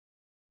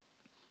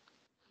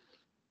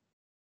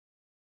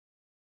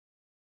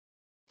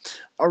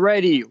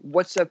Alrighty,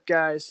 what's up,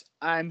 guys?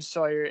 I'm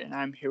Sawyer, and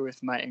I'm here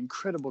with my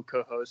incredible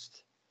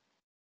co-host.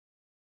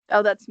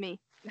 Oh, that's me.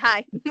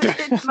 Hi.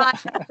 It's Maya.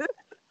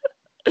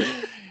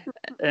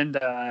 And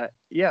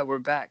yeah, we're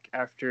back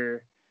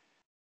after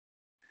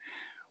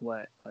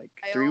what, like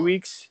 3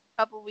 weeks?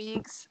 Couple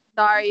weeks.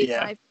 Sorry.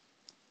 Yeah.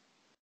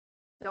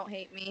 Don't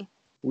hate me.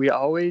 We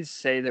always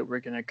say that we're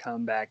gonna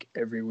come back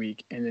every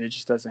week, and then it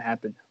just doesn't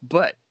happen.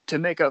 But to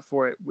make up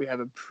for it, we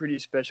have a pretty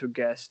special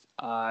guest.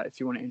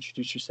 If you want to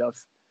introduce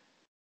yourself.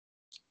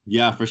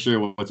 Yeah, for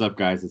sure. What's up,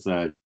 guys? It's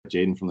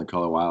Jaden from the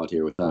Color Wild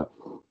here. What's up?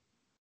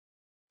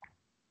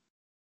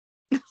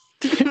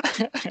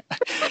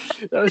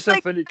 That was so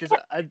funny because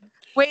I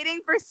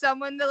waiting for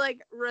someone to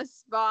like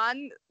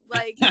respond.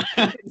 Like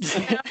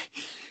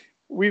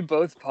we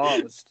both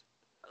paused.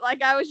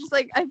 Like I was just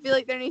like, I feel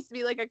like there needs to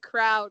be like a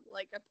crowd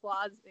like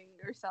applauding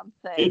or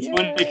something. It's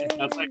funny because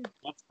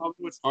that's probably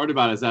what's hard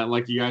about it, is that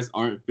like you guys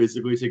aren't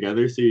physically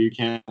together, so you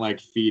can't like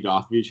feed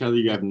off of each other.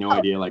 You have no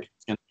idea like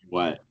it's gonna be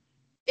what.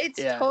 It's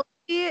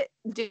totally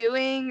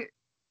doing,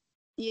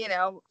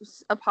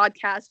 a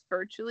podcast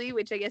virtually,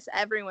 which I guess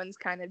everyone's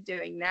kind of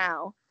doing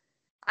now.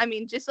 I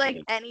mean, just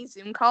like any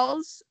Zoom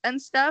calls and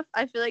stuff,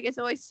 I feel like it's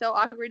always so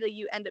awkward that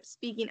you end up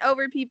speaking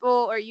over people,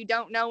 or you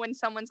don't know when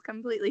someone's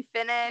completely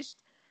finished,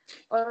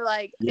 or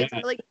like, it's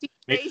like, do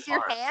you raise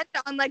your hand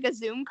on like a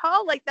Zoom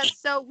call? Like, that's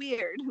so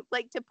weird.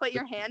 Like, to put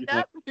your hand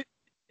up.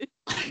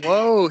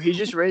 Whoa, he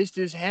just raised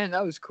his hand.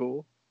 That was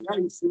cool. Yeah,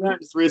 you see that? I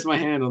just raised my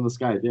hand on the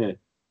Skype, yeah.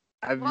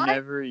 I've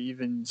never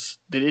even...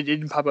 It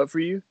didn't pop up for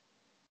you?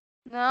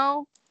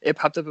 No. It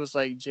popped up. It was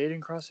like,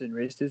 Jaden Crossan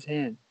raised his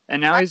hand. And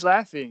now he's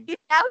laughing.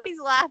 Now he's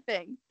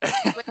laughing.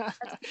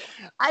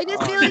 I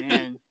just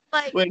feel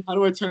like... Wait, how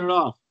do I turn it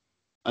off?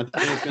 I think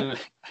it's gonna...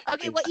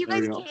 Okay, what you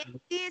guys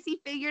can't see is he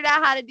figured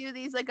out how to do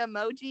these like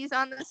emojis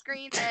on the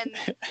screen, and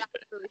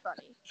that's really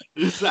funny.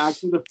 This is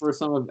actually the first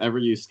time I've ever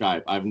used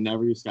Skype. I've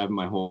never used Skype in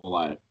my whole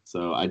life.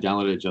 So I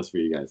downloaded it just for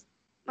you guys.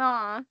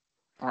 Aw.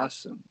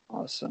 Awesome.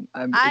 It's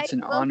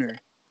an honor.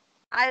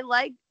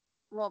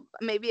 Well,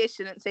 maybe I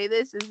shouldn't say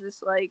this. Is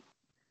this like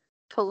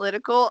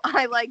political?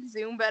 I like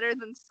Zoom better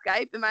than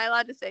Skype. Am I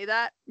allowed to say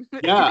that?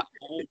 Yeah,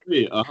 I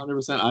agree.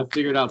 100%. I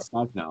figured out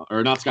Skype now.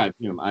 Or not Skype,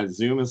 Zoom.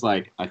 Zoom is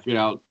like, I figured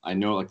out, I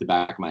know it like the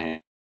back of my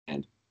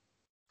hand.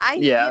 I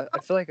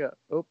feel like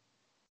So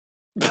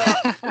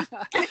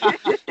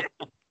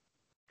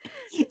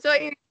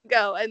here you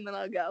go, and then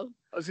I'll go.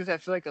 I was gonna say, I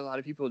feel like a lot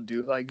of people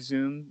do like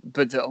Zoom,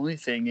 but the only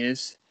thing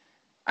is,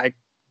 I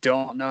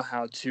don't know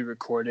how to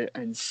record it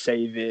and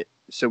save it,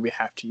 so we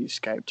have to use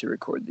Skype to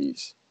record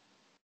these.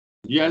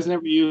 You guys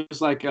never use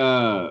like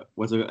I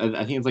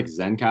think it's like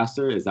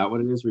Zencaster. Is that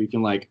what it is? Where you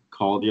can like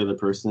call the other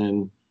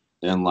person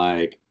and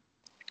like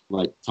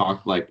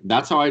talk. Like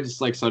that's how I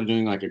just like started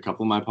doing like a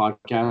couple of my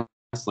podcasts.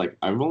 Like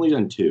I've only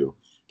done 2.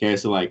 Okay,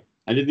 so like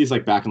I did these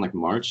like back in like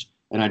March,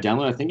 and I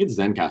downloaded. I think it's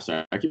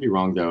Zencaster. I could be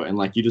wrong though. And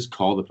like you just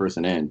call the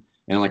person in,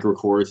 and it, like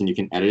records, and you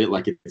can edit it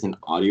like it's an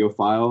audio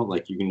file.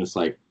 Like you can just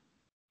like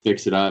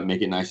fix it up,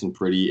 make it nice and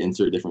pretty,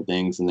 insert different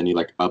things, and then you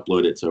like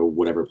upload it to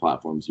whatever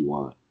platforms you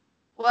want.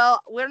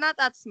 Well, we're not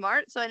that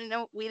smart, so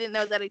we didn't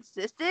know that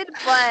existed,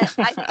 but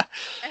I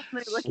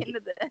definitely look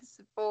into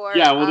this for...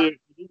 Yeah,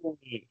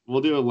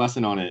 we'll do a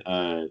lesson on it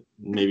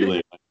maybe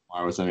later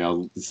tomorrow or something.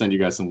 I'll send you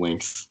guys some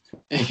links.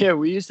 Yeah,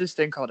 we use this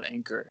thing called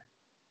Anchor.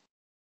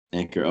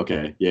 Anchor,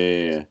 okay.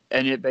 Yeah.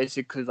 And it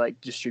basically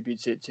like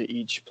distributes it to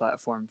each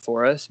platform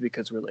for us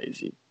because we're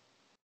lazy.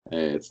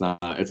 Hey, it's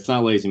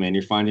not lazy, man.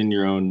 You're finding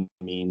your own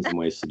means and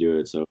ways to do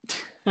it. So,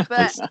 but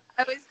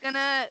I was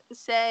gonna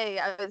say,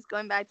 I was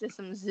going back to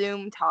some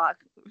Zoom talk.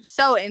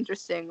 So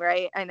interesting,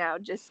 right? I know,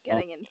 just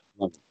getting in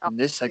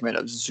this segment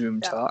of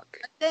Zoom talk.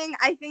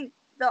 I think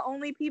the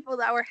only people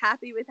that were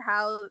happy with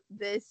how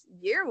this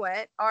year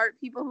went are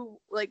people who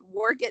like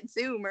work at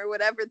Zoom or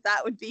whatever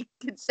that would be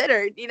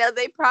considered.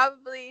 They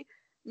probably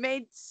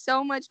made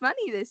so much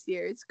money this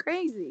year. It's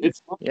crazy.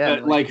 It's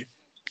like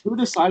who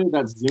decided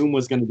that Zoom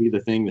was going to be the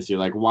thing this year?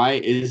 Like, why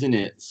isn't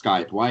it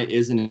Skype? Why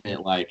isn't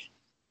it like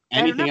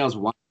anything else?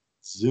 Why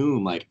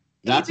Zoom? Like,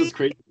 that's what's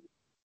crazy.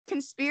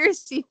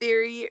 Conspiracy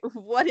theory.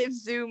 What if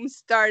Zoom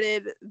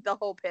started the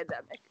whole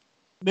pandemic?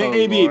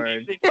 Maybe.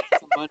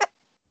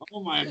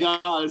 Oh my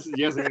God. You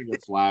guys are going to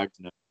get flagged.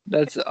 No.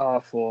 That's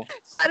awful.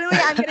 Suddenly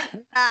I'm going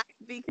to attack.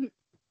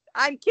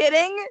 I'm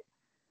kidding.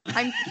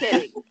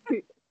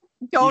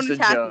 Don't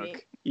attack me.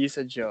 It's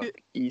a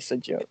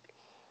joke.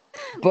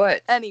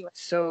 But anyway,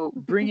 so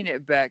bringing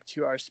it back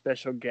to our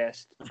special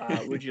guest,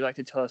 would you like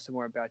to tell us some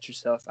more about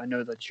yourself? I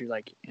know that you're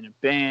like in a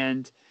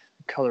band,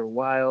 Color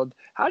Wild.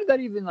 How did that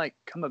even like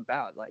come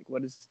about? Like,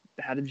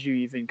 how did you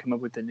even come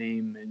up with the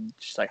name, and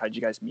just like how did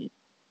you guys meet?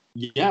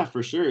 Yeah,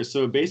 for sure.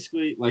 So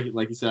basically, like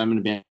you said, I'm in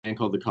a band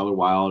called The Color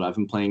Wild. I've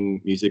been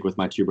playing music with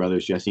my 2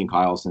 brothers, Jesse and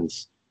Kyle,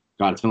 since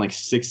it's been like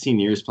 16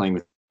 years playing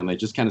with them. It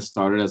just kind of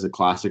started as a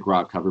classic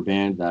rock cover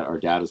band that our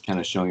dad was kind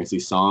of showing us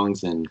these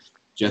songs, and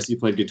Jesse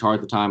played guitar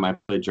at the time. I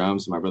played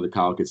drums, and my brother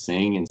Kyle could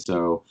sing. And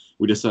so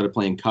we just started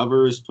playing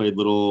covers, played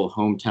little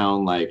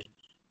hometown, like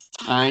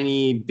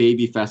tiny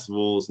baby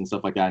festivals and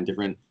stuff like that in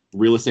different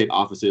real estate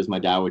offices my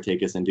dad would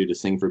take us into to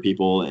sing for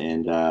people,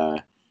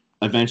 and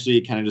eventually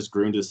it kind of just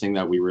grew into this thing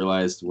that we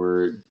realized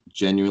we're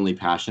genuinely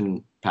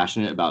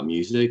passionate about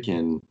music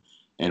and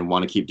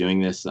want to keep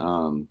doing this,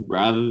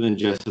 rather than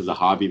just as a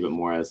hobby, but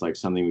more as like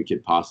something we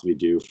could possibly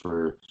do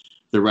for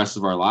the rest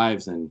of our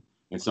lives. And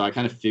so I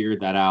kind of figured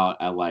that out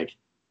at like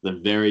the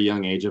very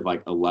young age of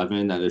like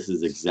 11, that this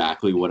is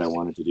exactly what I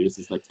wanted to do. This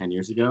is like 10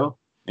 years ago.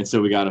 And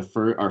so we got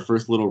our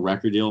first little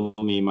record deal,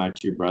 me and my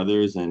two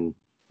brothers, and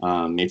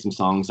made some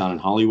songs down in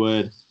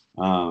Hollywood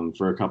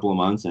for a couple of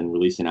months and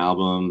released an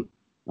album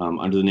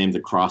under the name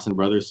The Crossan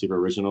Brothers, super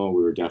original.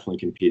 We were definitely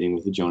competing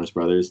with the Jonas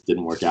Brothers.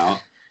 Didn't work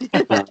out.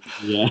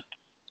 Yeah.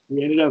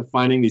 We ended up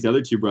finding these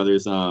other two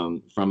brothers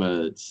from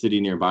a city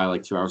nearby,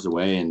 like 2 hours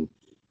away, and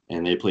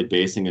they played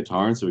bass and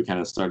guitar. And so we kind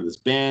of started this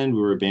band.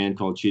 We were a band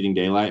called Cheating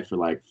Daylight for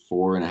like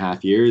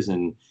 4.5 years,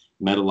 and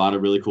met a lot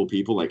of really cool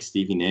people like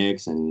Stevie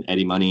Nicks and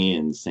Eddie Money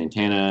and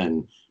Santana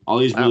and all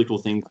these really cool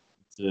things.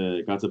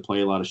 Got to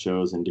play a lot of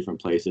shows in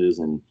different places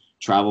and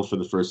travel for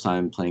the first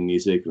time playing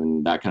music,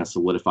 and that kind of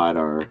solidified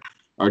our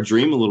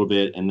dream a little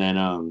bit. And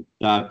then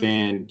that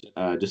band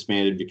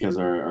disbanded because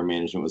our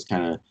management was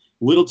kind of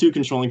little too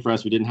controlling for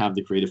us. We didn't have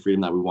the creative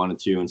freedom that we wanted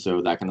to, and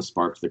so that kind of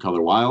sparked The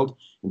Color Wild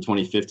in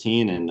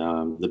 2015. And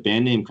the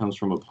band name comes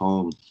from a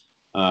poem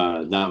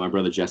that my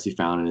brother Jesse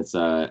found, and it's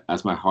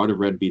as my heart of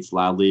red beats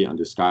loudly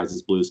under skies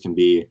as blue as can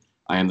be,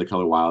 I am the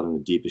color wild in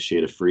the deepest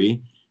shade of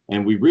free.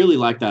 And we really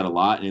like that a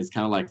lot, and it's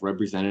kind of like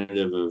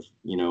representative of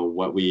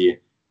what we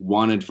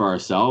wanted for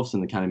ourselves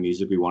and the kind of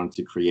music we wanted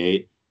to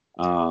create.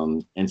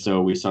 And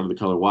so we started The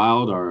Color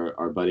Wild.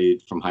 Our buddy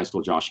from high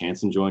school, Josh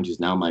Hansen, joined. He's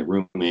now my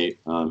roommate.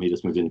 He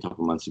just moved in a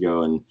couple months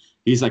ago, and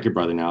he's like a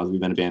brother now. We've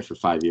been a band for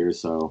 5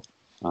 years, so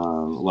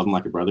love him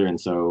like a brother.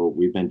 And so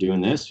we've been doing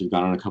this. We've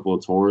gone on a couple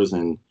of tours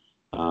and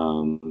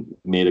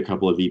made a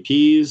couple of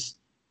EPs,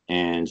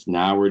 and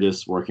now we're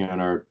just working on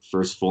our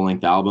first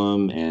full-length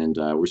album. And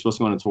we're supposed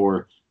to go on a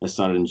tour that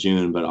started in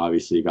June, but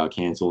obviously got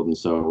canceled, and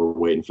so we're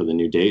waiting for the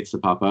new dates to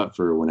pop up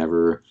for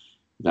whenever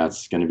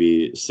that's going to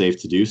be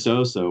safe to do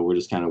so. So we're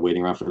just kind of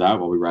waiting around for that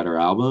while we write our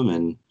album.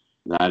 And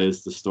that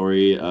is the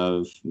story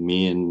of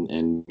me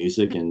and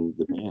music and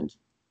the band.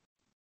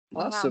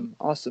 Awesome.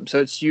 Awesome. So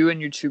it's you and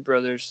your two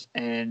brothers,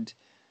 and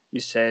you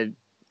said,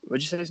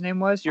 what'd you say his name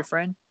was? Your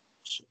friend?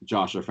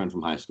 Josh, our friend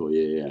from high school.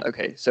 Yeah.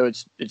 Okay. So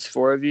it's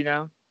 4 of you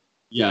now?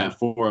 Yeah,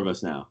 4 of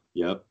us now.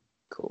 Yep.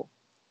 Cool.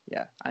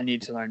 Yeah. I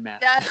need to learn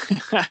math.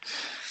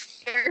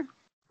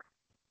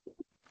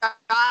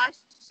 Josh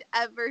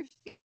ever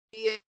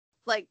feel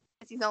like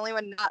he's the only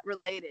one not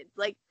related?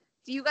 Like,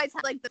 do you guys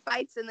have like the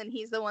fights and then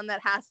he's the one that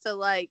has to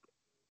like,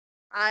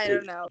 I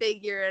don't know,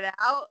 figure it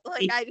out?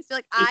 Like, I just feel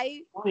like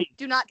I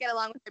do not get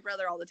along with my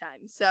brother all the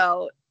time.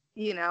 So,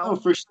 Oh,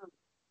 for sure.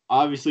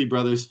 Obviously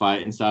brothers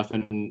fight and stuff,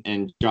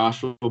 and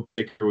Josh will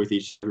bicker with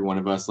every one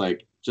of us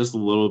like just a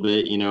little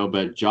bit,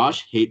 but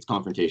Josh hates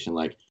confrontation.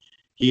 Like,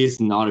 he is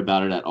not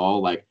about it at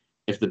all. Like,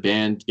 if the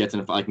band gets in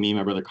a fight, like me and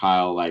my brother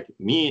Kyle, like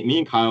me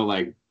and Kyle,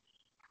 like,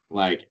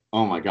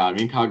 oh my God,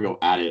 me and Kyle go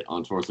at it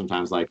on tour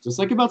sometimes, like, just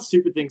like about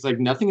stupid things, like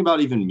nothing about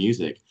even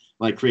music,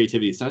 like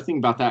creativity. It's nothing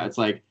about that. It's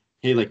like,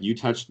 hey, like, you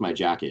touched my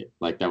jacket,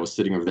 like, that was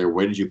sitting over there.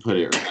 Where did you put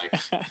it? Or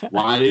like,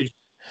 why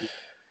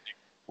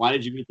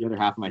did you eat the other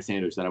half of my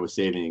sandwich that I was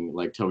saving,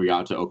 like, till we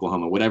got to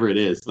Oklahoma, whatever it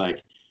is,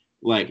 like,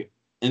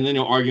 and then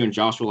you'll argue and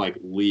Josh will like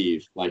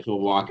leave, like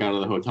he'll walk out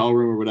of the hotel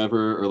room or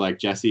whatever, or like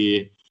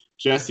Jesse's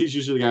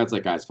usually the guy that's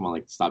like, guys, come on,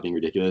 like, stop being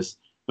ridiculous.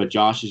 But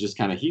Josh is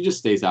just he just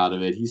stays out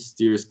of it. He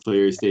steers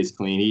clear. He stays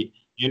clean.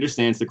 He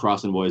understands the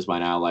Crossan boys by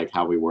now, like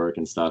how we work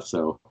and stuff.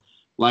 So,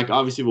 like,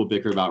 obviously we'll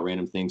bicker about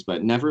random things,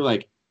 but never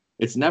like,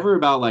 it's never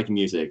about like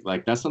music.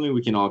 Like, that's something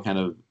we can all kind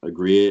of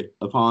agree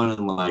upon.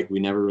 And like, we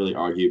never really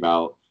argue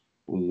about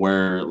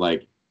where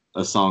like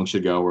a song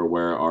should go or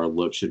where our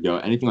look should go,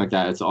 anything like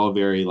that. It's all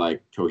very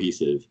like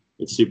cohesive.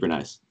 It's super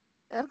nice.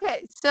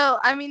 Okay. So,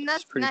 I mean,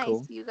 that's nice.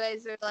 Cool. You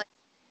guys are like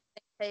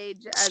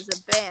page as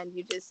a band,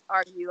 you just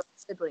argue like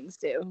siblings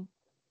do.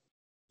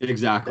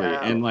 Exactly. So,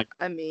 and like,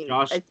 I mean,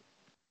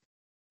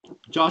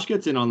 Josh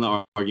gets in on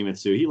the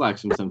arguments too. He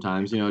likes them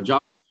sometimes.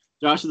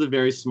 Josh is a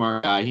very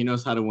smart guy. He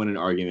knows how to win an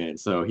argument.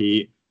 So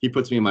he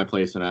puts me in my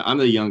place when I'm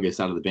the youngest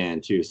out of the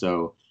band too.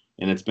 So,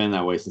 and it's been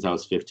that way since I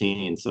was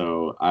 15.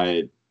 So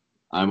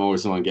I'm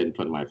always the one getting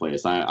put in my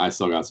place. I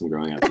still got some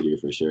growing up to do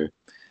for sure.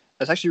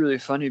 That's actually really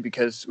funny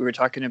because we were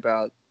talking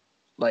about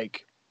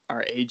like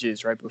our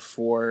ages right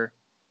before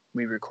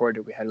we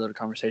recorded. We had a little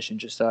conversation,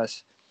 just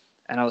us,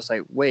 and I was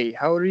like, wait,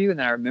 how old are you? And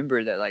then I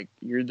remember that like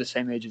you're the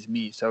same age as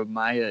me, so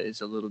Maya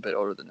is a little bit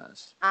older than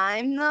us.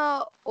 I'm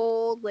the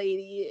old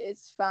lady.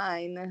 It's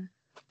fine.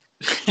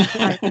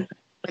 I'm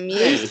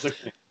used. It's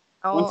okay.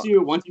 Once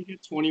you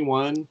get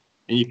 21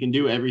 and you can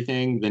do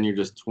everything, then you're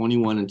just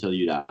 21 until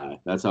you die.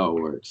 That's how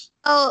it works.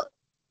 Oh,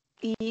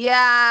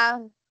 yeah.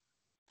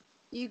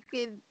 You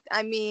could,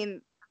 I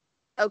mean,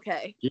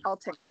 okay, I'll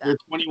take that. You're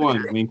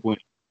 21, wink, wink,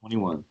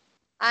 21.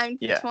 I'm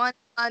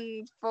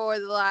 21 for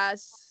the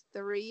last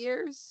 3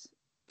 years.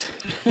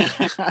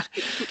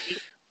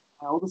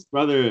 my oldest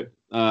brother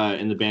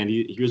in the band.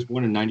 He was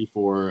born in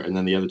 '94, and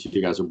then the other two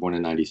guys were born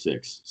in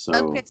 '96. So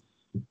Okay,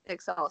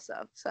 6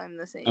 also. So I'm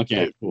the same.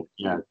 okay, age. cool.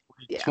 Yeah,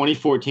 Yeah.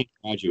 2014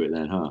 graduate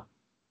then, huh?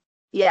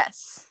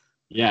 Yes.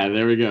 Yeah,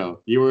 there we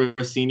go. You were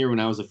a senior when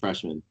I was a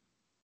freshman.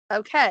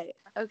 Okay.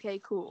 Okay.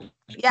 Cool.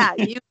 Yeah.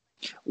 You.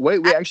 Wait,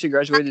 we actually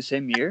graduated the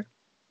same year?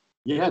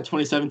 Yeah,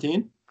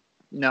 2017.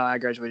 No, I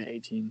graduated in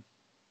 18.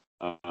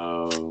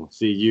 Oh,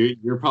 see,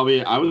 you're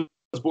probably. I was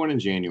born in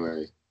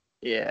January.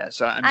 Yeah,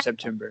 so I'm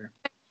September.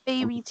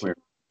 Baby too.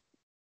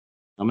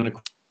 I'm an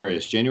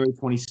Aquarius, January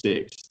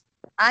 26th.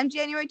 I'm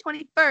January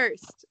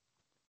 21st.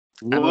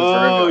 I'm a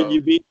Whoa, Virgo.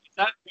 you beat.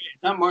 Is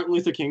that Martin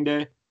Luther King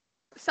Day?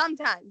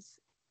 Sometimes.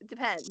 It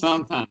depends.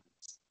 Sometimes.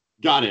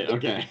 Got it.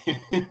 Okay.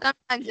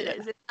 Sometimes it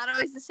is. It's not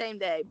always the same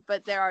day,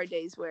 but there are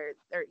days or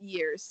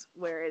years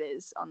where it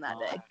is on that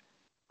day.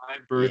 My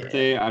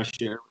birthday, I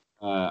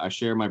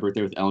share my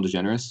birthday with Ellen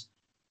DeGeneres,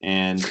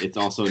 and it's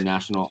also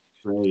National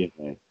Australia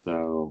Day.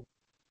 So.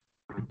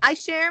 I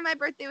share my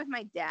birthday with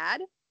my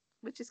dad,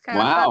 which is kind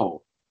of fun.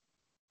 Wow.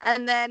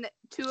 And then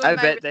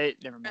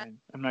Never mind.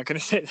 I'm not gonna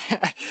say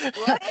that.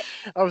 What?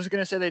 I was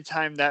gonna say they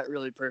timed that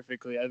really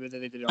perfectly. I bet they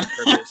did it on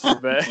purpose.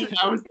 But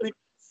I was thinking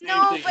the same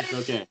No, thing. but It's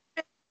okay.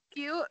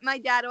 cute. My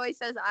dad always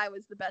says I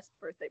was the best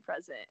birthday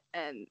present,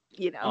 and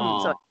so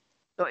Aw. it's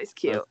always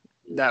cute.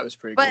 that was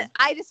pretty But cool.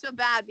 I just feel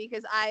bad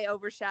because I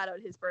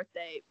overshadowed his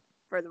birthday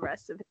for the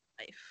rest of his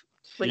life.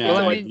 Like, Yeah, Well, it's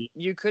I always- mean,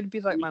 you could be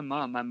like my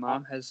mom. My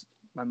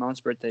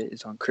mom's birthday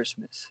is on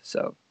Christmas,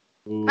 so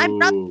My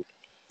brother- Ooh.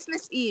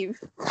 Christmas Eve.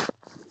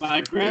 My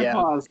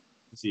grandpa's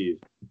Eve.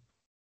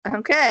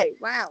 Okay,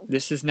 wow.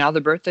 this is now the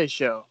birthday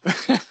show.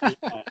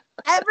 Yeah.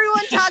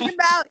 Everyone talk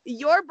about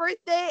your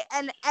birthday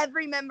and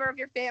every member of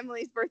your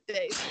family's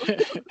birthdays.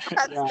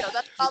 That's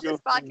all this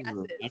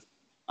podcast is.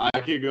 I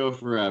could go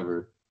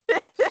forever.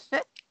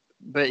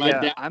 But My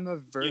yeah, dad- I'm a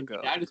Virgo.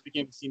 My dad just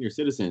became a senior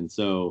citizen,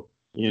 so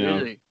you know,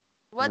 Really?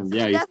 What's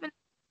yeah, the he's- definition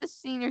of a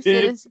senior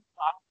citizen?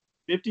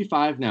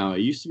 55 now. It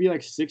used to be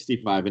like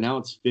 65, and now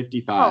it's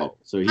 55. Oh,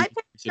 So he's My a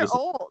parents are citizen.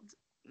 old.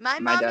 My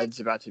My mom dad's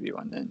about to be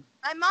one then.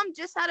 my mom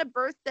just had a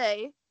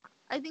birthday.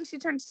 I think she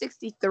turned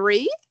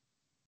 63.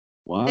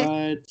 What?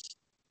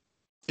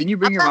 Didn't you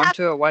bring your I'm mom not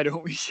to a Why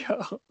Don't We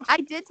show? I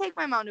did take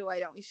my mom to Why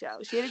Don't We Show.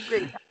 She had a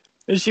great time.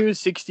 And she was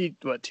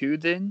 62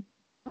 then?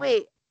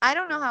 Wait, I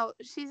don't know how.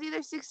 She's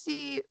either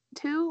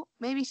 62,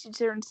 maybe she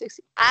turned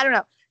 60. I don't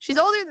know. She's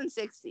older than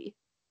 60.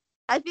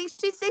 I think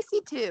she's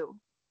 62.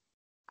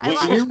 I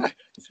What lost-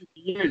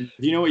 year? Do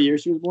you know what year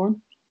she was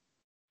born?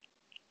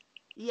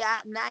 Yeah,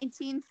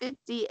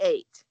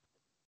 1958.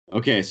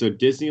 Okay, so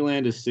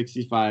Disneyland is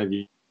 65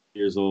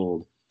 years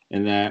old,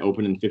 and that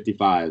opened in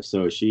 55.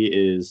 So she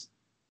is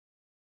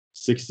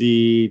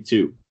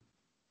 62.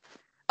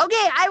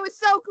 Okay, I was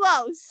so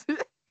close.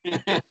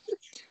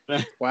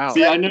 Wow.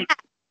 See, I know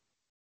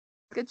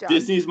Good job.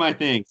 Disney's my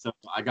thing, so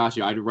I got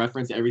you. I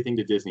reference everything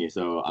to Disney,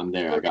 so I'm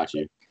there. I got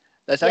you.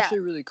 That's Yeah. actually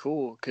really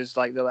cool because,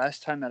 like, the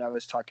last time that I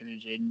was talking to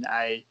Jaden,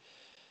 I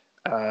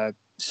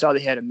saw that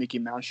he had a Mickey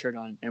Mouse shirt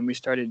on, and we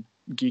started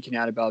geeking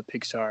out about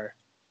Pixar.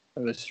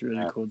 That was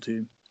really cool,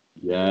 too.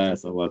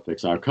 Yes, I love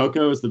Pixar.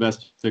 Coco is the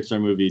best Pixar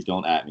movie.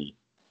 Don't at me.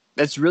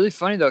 That's really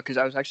funny, though, because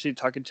I was actually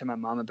talking to my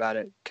mom about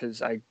it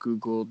because I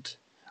Googled.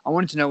 I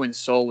wanted to know when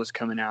Soul was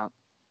coming out,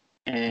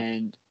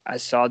 and I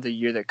saw the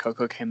year that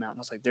Coco came out, and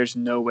I was like, there's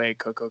no way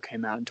Coco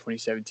came out in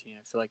 2017.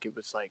 I feel like it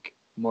was, like,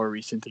 more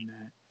recent than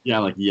that. Yeah,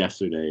 like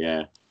yesterday.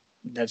 Yeah,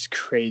 That's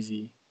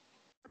crazy.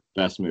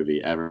 best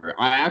movie ever.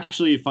 I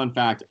actually, fun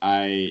fact,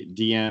 I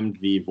DM'd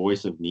the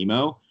voice of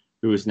Nemo,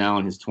 who is now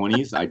in his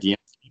 20s. I DM'd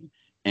him,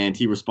 and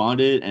he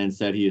responded and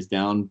said he is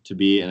down to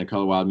be in a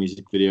Color Wild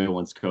music video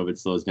once COVID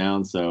slows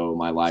down. So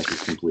my life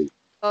is complete.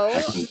 Oh,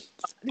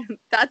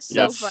 that's so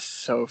That's fun.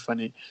 so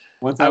funny.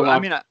 Once I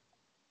I'm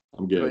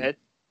go good. ahead.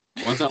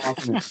 Once I'm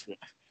off, I'm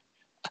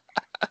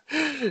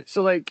good.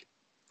 So, like,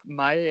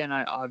 Maya and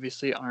I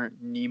obviously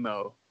aren't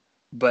Nemo,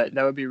 but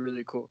that would be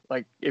really cool.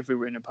 Like, if we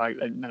were in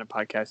not a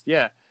podcast.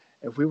 Yeah,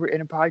 if we were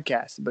in a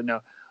podcast, but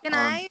no. Can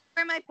I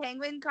wear my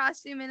penguin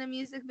costume in a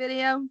music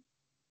video?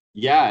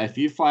 Yeah, if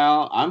you fly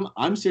out,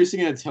 I'm seriously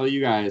gonna tell you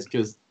guys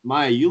because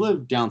Maya, you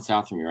live down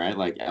south from me, right?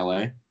 Like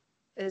LA.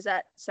 Is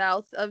that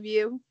south of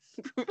you?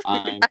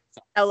 I'm,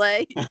 LA?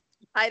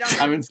 I don't know.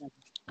 I'm in.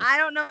 I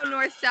don't know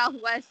north, south,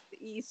 west,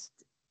 east.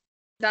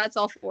 That's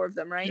all 4 of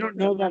them, right? You don't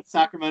know that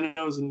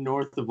Sacramento is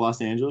north of Los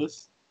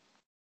Angeles?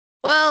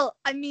 Well,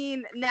 I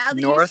mean, now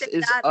that North you say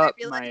is that, up,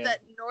 I realize Maya. that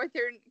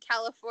Northern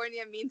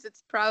California means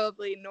it's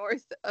probably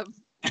north of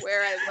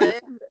where I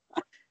live.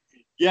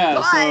 Yeah.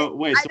 But So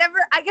wait,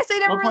 I guess I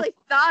never what part- really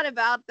thought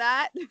about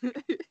that.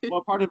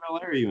 what part of LA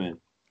are you in?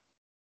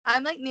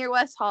 I'm like near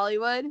West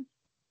Hollywood.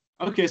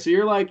 Okay, so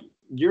you're like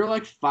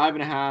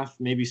 5.5,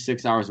 maybe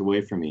 6 hours away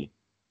from me.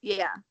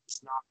 Yeah.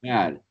 It's not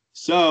bad.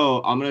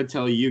 So I'm gonna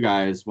tell you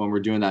guys when we're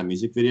doing that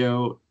music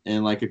video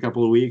in like a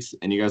couple of weeks,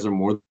 and you guys are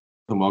more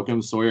than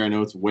welcome. Sawyer, I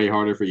know it's way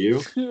harder for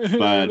you.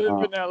 I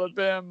live in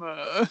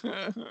Alabama.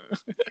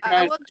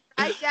 I will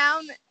drive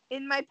down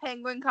in my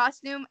penguin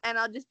costume, and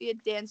I'll just be a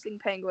dancing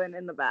penguin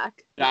in the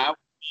back. That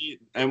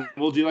and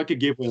we'll do like a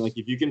giveaway. Like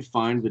if you can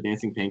find the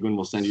dancing penguin,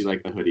 we'll send you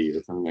like a hoodie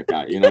or something like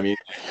that. You know what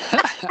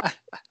I mean?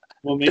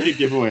 We'll make a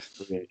giveaway.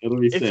 It'll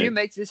be sick. If you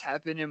make this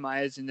happen and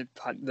Maya's in the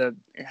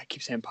I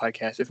keep saying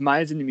podcast. If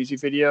Maya's in the music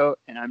video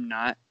and I'm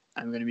not,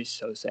 I'm gonna be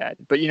so sad.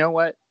 But you know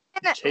what?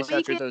 Chase We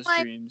after can, those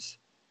like, dreams.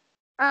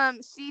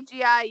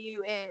 CGI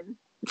you in.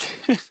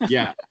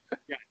 Yeah,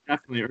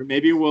 definitely. Or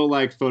maybe we'll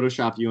like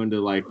Photoshop you into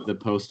like the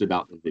post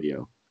about the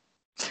video.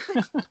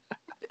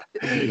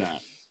 Do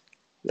that.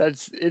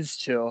 It's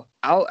chill.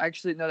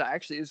 That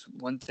actually is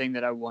one thing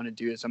that I want to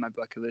do is on my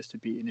bucket list to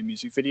be in a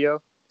music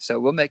video. So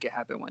we'll make it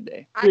happen one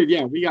day. Dude,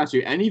 yeah, we got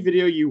you. Any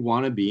video you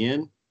want to be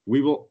in,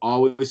 we will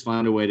always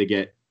find a way to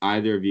get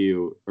either of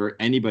you or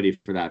anybody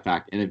for that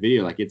fact in a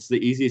video. Like it's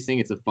the easiest thing.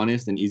 It's the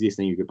funnest and easiest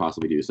thing you could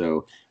possibly do.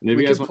 So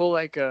We could pull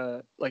like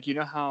you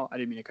know how I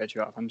didn't mean to cut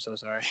you off. I'm so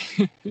sorry.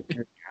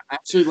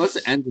 Actually, let's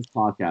end this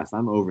podcast.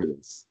 I'm over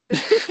this.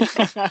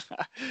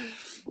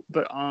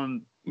 But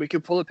we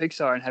could pull a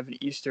Pixar and have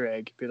an Easter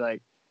egg. Be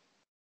like,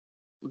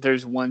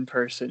 there's one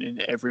person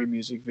in every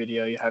music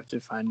video. You have to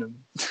find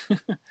them.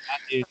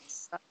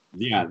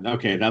 Yeah,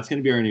 okay, that's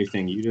gonna be our new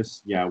thing.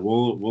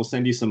 We'll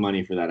send you some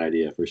money for that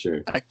idea for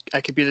sure.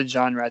 I could be the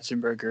John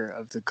Ratzenberger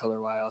of the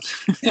Color Wild.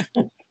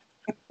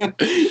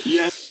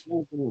 Yes,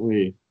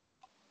 definitely.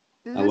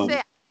 I love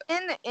it.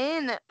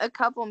 In a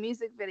couple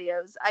music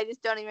videos. I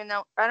just don't even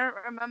know. I don't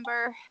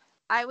remember.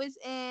 I was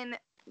in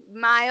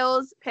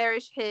Miles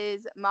Parrish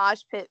his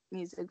Mosh Pit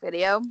music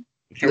video.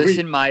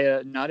 Listen,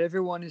 Maya, not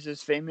everyone is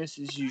as famous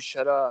as you.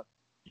 Shut up.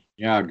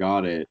 Yeah,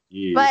 got it.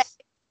 Jeez. But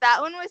that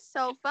one was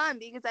so fun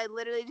because I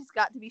literally just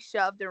got to be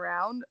shoved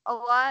around a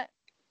lot.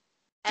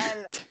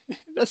 And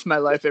That's my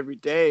life every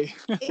day.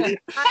 I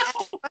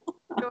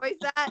enjoyed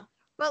that.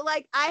 But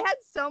like I had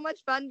so much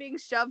fun being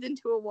shoved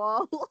into a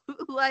wall.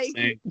 Like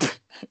Same.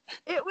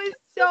 it was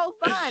so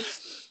fun.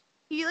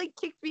 He like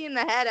kicked me in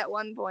the head at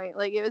one point.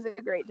 Like it was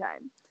a great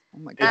time. Oh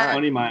my It's god.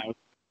 funny, Maya.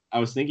 I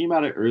was thinking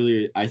about it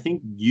earlier. I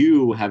think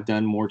you have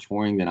done more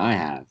touring than I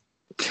have.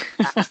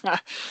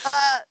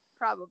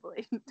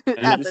 Probably.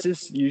 This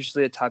is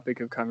usually a topic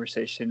of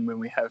conversation when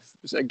we have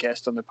a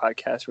guest on the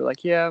podcast. We're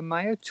like, yeah,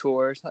 Maya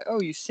tours. Like,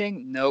 oh, you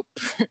sing? Nope.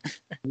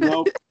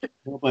 Nope,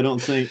 I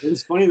don't think. It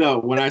was funny though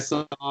when I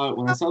saw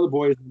the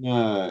boys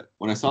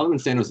when I saw them in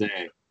San Jose,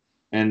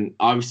 and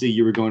obviously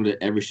you were going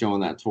to every show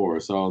on that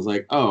tour. So I was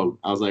like,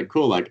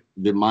 cool. Like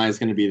the Maya's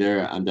gonna be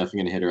there. I'm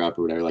definitely gonna hit her up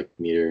or whatever, like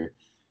meet her.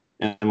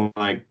 And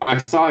like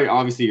I saw,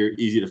 obviously you're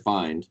easy to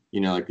find.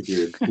 You know, like with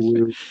your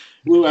blue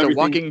The everything.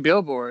 walking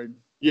billboard.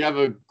 You have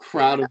a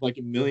crowd of like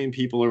 1 million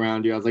people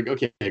around you. I was like,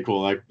 okay,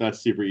 cool. Like that's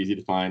super easy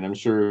to find. I'm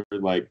sure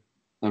I'll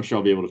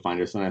be able to find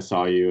her. So then I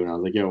saw you and I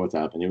was like, yo, what's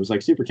up? And it was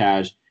like super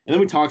cash. And then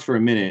we talked for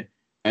a minute.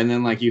 And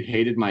then like you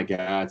hated my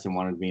guts and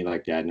wanted me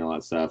like dead and all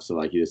that stuff. So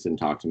like you just didn't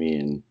talk to me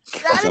and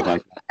That stuff is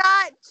like that.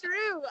 not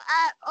true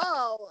at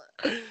all.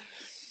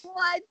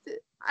 What?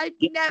 I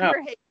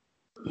never hate.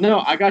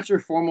 No, I got your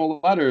formal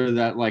letter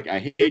that like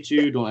I hate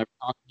you, don't ever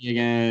talk to me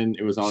again.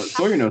 It was all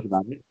Sawyer knows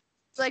about it.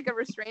 It's like a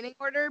restraining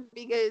order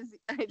because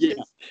I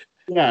just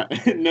Yeah.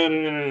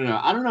 No.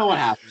 I don't know what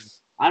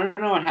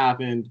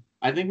happened.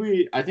 I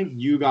think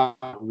you got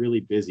really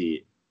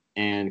busy,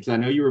 and because I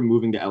know you were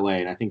moving to LA,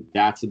 and I think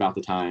that's about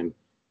the time.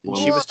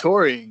 She was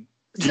touring.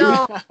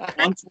 so.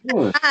 On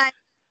tour.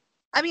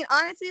 I mean,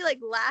 honestly, like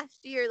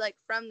last year, like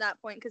from that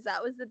point, because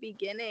that was the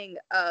beginning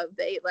of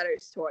the 8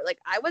 Letters tour. Like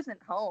I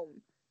wasn't home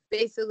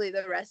basically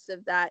the rest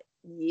of that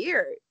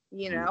year,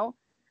 you know.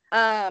 So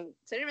I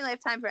didn't really have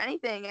time for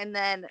anything. And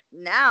then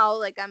now,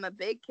 like I'm a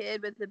big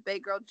kid with a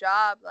big girl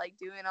job, like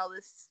doing all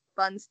this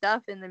fun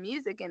stuff in the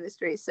music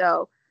industry.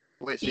 So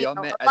Wait, so you y'all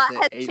know, met a lot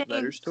at has the 8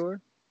 Letters changed.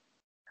 tour?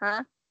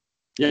 Huh?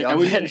 Yeah, Y'all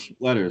we met- had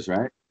letters,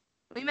 right?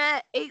 We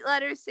met 8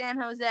 Letters San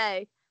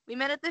Jose. We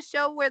met at the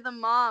show where the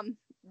mom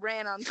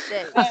ran on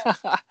stage.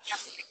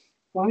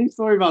 Funny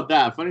story about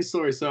that. Funny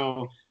story.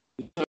 So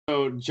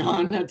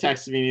John had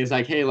texted me and he's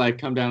like, hey, like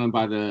come down and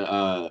by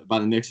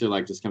the mixer,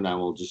 like just come down,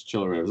 we'll just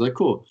chill or whatever. I was like,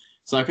 cool.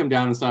 So I come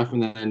down and stuff,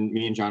 and then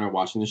me and John are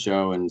watching the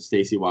show, and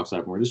Stacy walks up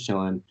and we're just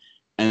chilling.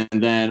 And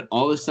then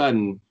all of a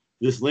sudden,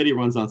 this lady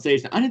runs on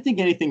stage. I didn't think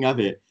anything of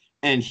it.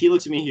 And he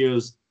looks at me, he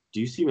goes,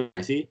 do you see what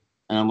I see?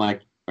 And I'm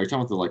like, are you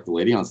talking about the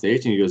lady on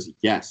stage? And he goes,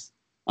 yes.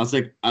 I was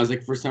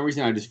like, for some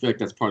reason, I just feel like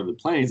that's part of the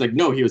plan. He's like,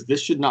 no,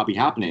 this should not be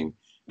happening.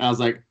 And I was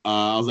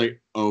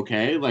like,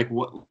 okay, like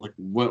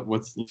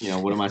what's,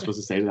 what am I supposed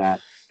to say to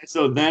that? And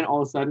so then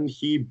all of a sudden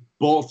he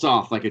bolts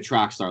off like a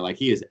track star, like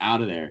he is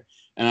out of there.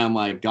 And I'm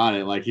like, got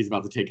it. Like he's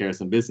about to take care of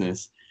some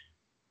business.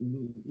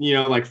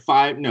 Like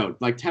 10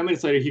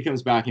 minutes later, he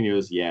comes back and he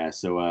goes, yeah,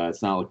 so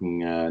it's not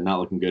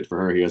looking good for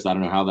her. He goes, I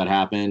don't know how that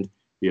happened.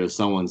 He goes,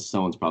 someone's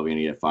probably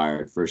gonna get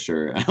fired for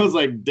sure. And I was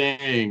like,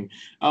 dang.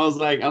 I was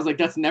like,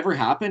 that's never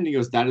happened. He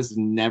goes, that has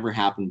never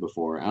happened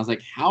before. And I was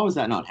like, how has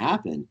that not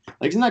happened?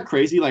 Like, isn't that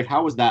crazy? Like,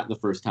 how was that the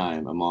first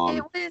time a mom?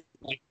 It was.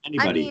 Like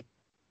anybody. I mean,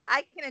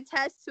 I can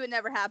attest to it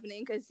never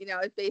happening because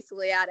it's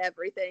basically at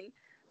everything.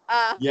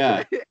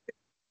 Yeah.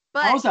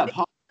 But How is that it's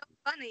possible?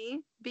 so funny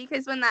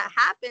because when that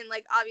happened,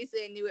 like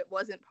obviously I knew it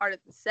wasn't part of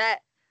the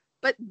set,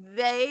 but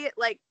they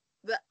like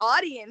the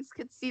audience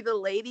could see the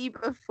lady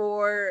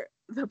before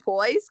the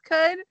boys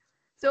could.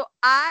 So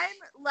I'm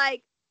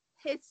like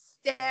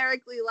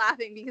hysterically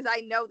laughing because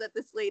I know that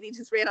this lady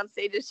just ran on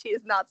stage and she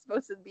is not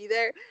supposed to be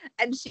there,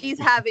 and she's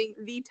having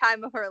the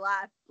time of her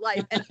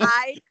life, and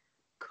I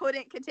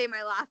couldn't contain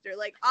my laughter.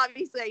 Like,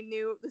 obviously I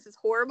knew this is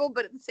horrible,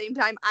 but at the same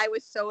time I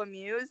was so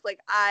amused. Like,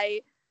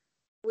 I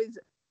was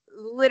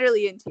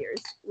literally in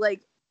tears.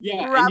 Like,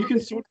 yeah, and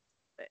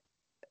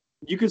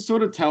you can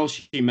sort of tell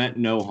she meant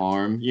no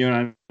harm, you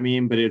know what I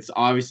mean? But it's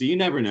obviously, you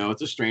never know.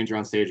 It's a stranger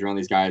on stage around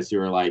these guys who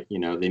are like, you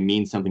know, they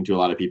mean something to a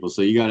lot of people.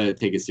 So you got to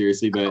take it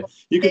seriously. But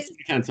you can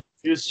kind of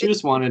tell she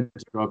just wanted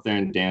to go up there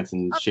and dance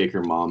and shake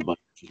her mom butt,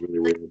 which is really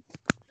weird.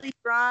 Really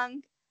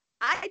wrong.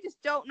 I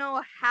just don't know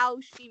how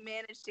she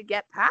managed to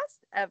get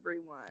past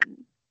everyone.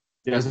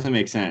 It doesn't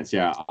make sense.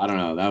 Yeah, I don't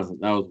know.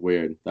 That was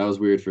weird. That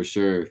was weird for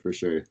sure. For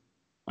sure.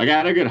 I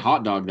got a good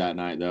hot dog that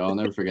night, though. I'll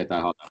never forget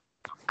that hot dog.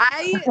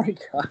 I'm Oh my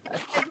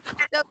God.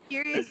 so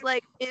curious,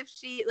 like, if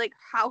she, like,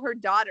 how her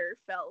daughter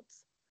felt,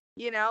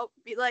 you know,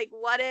 be like,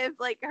 what if,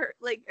 like,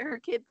 her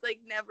kid's, like,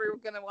 never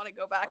gonna want to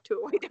go back to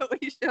a White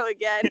Noise show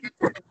again?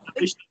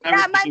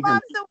 Yeah, my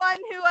mom's the one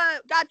who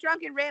got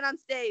drunk and ran on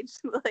stage.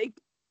 Like,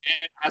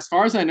 as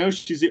far as I know,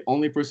 she's the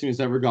only person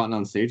who's ever gotten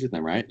on stage with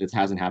them, right? It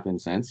hasn't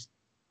happened since.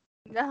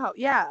 no,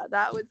 yeah,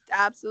 that was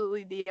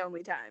absolutely the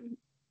only time.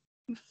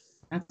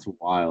 That's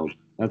wild.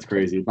 That's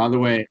crazy. By the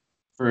way,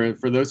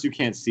 for those who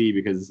can't see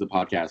because it's a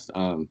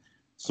podcast,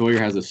 Sawyer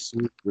has a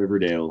sweet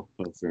Riverdale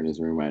poster in his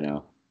room right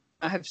now.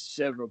 I have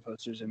several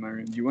posters in my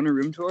room. Do you want a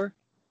room tour?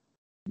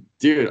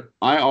 Dude,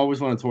 I always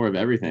want a tour of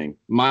everything.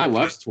 My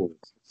loves tours,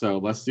 so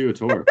let's do a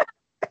tour.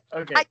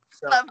 Okay,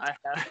 so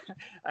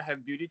I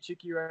have Beauty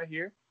Chickie right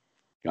here.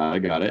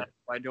 Got it.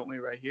 Why Don't We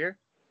right here.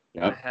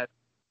 Yep. I have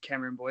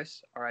Cameron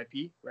Boyce,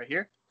 R.I.P. right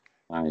here.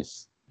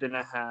 Nice. Then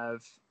I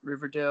have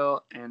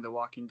Riverdale and The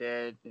Walking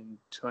Dead and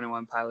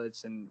 21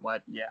 Pilots and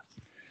what? Yeah,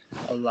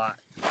 a lot.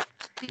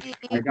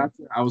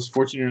 I was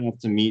fortunate enough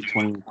to meet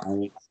 21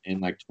 Pilots in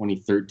like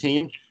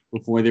 2013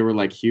 before they were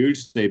like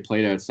huge. They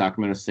played at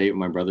Sacramento State when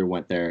my brother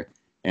went there,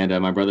 and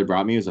my brother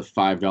brought me. It was a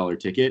 $5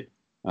 ticket.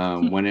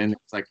 Went in.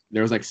 It's like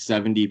there was like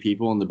 70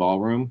 people in the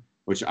ballroom,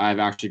 which I've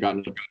actually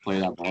gotten to play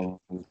that ballroom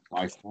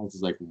twice. This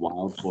is like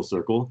wild full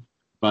circle.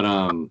 But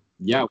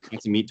yeah, we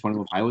got to meet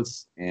 21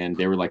 Pilots, and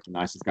they were like the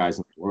nicest guys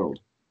in the world.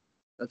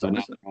 That's awesome.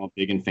 awesome. Now they're all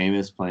big and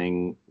famous,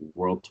 playing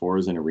world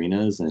tours and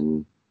arenas,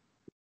 and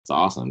it's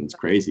awesome. It's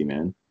crazy,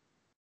 man.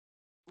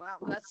 Wow,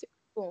 that's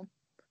cool.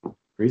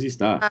 Crazy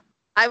stuff.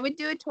 I would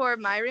do a tour of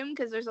my room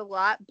because there's a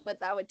lot, but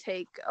that would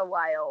take a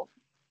while.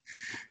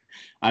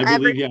 I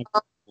believe you have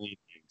a million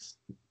things.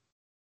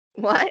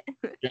 What?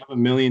 You have a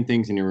million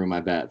things in your room, I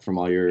bet, from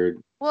all your.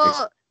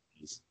 Well,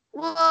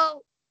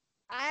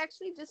 I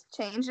actually just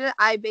changed it.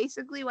 I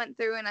basically went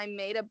through and I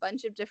made a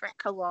bunch of different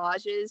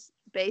collages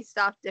based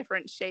off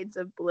different shades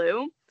of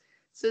blue,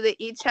 so they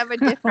each have a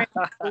different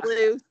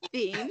blue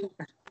theme.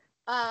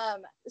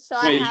 So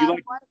Wait, I have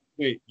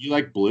Wait, you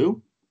like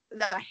blue?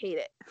 No, I hate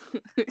it.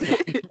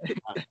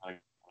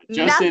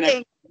 Justin,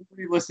 Nothing.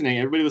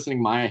 everybody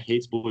listening, Maya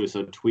hates blue,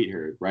 so tweet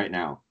her right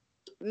now.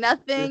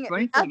 Nothing. The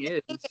funny thing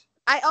is,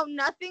 I own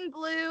nothing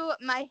blue.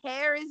 My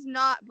hair is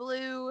not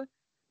blue.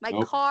 My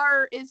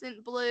car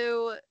isn't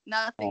blue.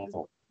 Nothing's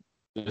blue.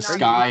 The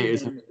sky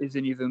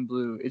isn't even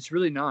blue. It's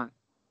really not.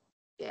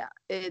 Yeah,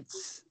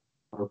 it's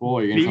purple.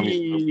 Are you gonna tell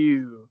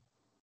me?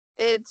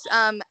 It's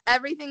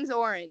everything's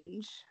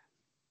orange.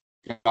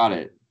 Got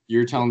it.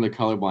 You're telling the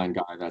colorblind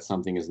guy that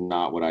something is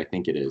not what I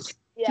think it is.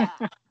 Yeah,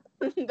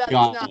 that's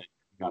Got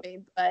not me.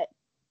 But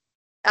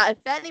if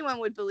anyone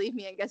would believe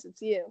me, I guess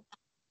it's you.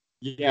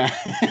 Yeah.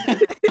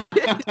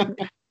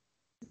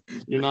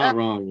 You're not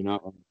wrong. You're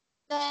not wrong.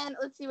 Then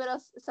let's see what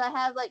else. So I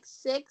have like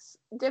 6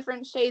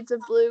 different shades of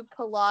blue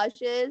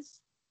collages,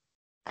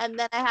 and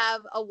then I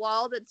have a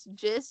wall that's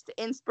just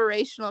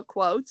inspirational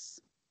quotes.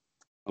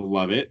 I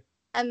love it.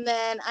 And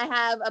then I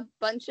have a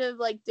bunch of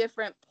like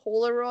different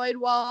Polaroid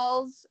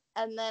walls,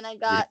 and then I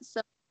got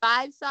some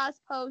 5 Sauce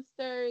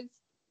posters,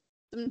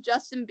 some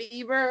Justin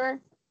Bieber.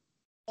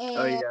 And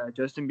oh yeah,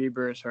 Justin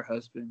Bieber is her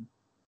husband.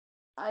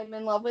 I'm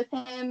in love with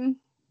him.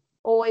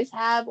 Always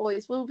have,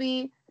 always will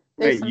be.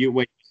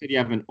 You said you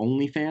have an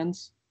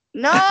OnlyFans?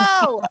 No,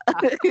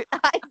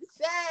 I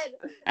said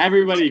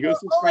everybody go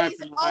subscribe.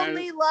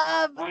 Only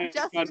love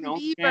Justin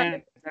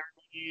Bieber.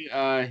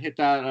 Everybody, hit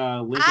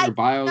that link in our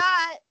bio.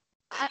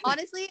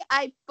 Honestly,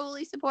 I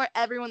fully support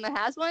everyone that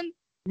has one.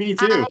 Me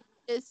too. I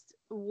just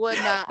would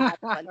not have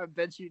one. I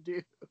bet you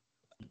do.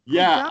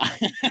 Yeah,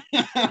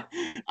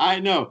 I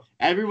know.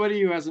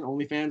 Everybody who has an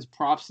OnlyFans,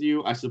 props to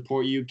you. I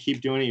support you.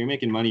 Keep doing it. You're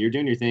making money. You're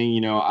doing your thing.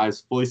 You know, I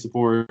fully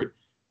support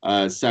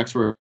sex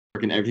work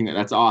and everything.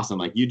 That's awesome.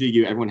 Like, you do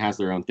you. Everyone has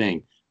their own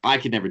thing. I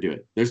could never do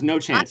it. There's no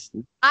chance.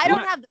 I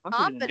don't have the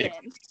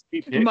confidence.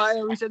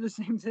 Maya, we said the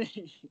same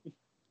thing.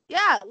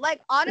 Yeah,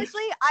 like,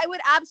 honestly, I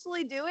would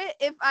absolutely do it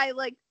if I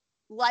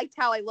liked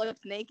how I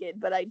looked naked,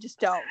 but I just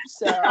don't.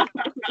 So I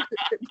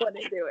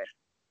wouldn't do it.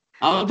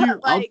 I'll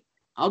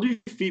I'll do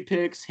feet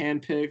pics,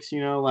 hand pics,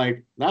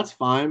 like that's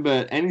fine.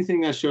 But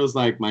anything that shows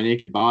like my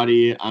naked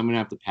body, I'm gonna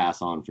have to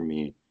pass on for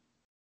me.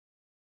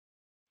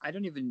 I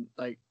don't even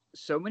like.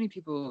 So many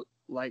people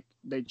like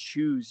they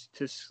choose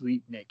to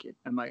sleep naked.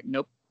 I'm like,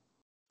 nope.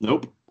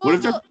 Nope. Well, What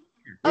if they're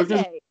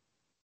okay.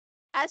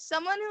 As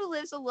someone who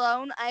lives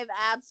alone, I've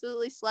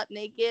absolutely slept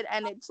naked,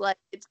 and it's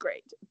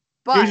great.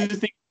 Here's But the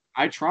thing.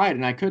 I tried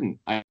and I couldn't.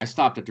 I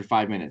stopped after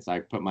 5 minutes. I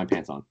put my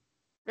pants on.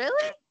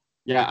 really,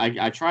 Yeah,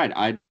 I tried.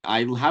 I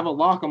have a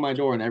lock on my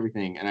door and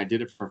everything, and I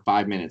did it for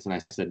 5 minutes, and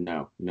I said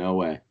no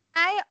way.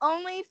 my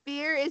only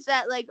fear is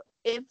that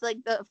if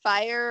the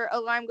fire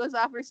alarm goes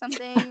off or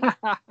something, and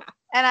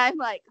I'm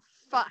like,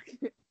 fuck.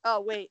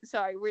 Oh wait,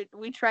 sorry.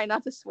 We try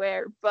not to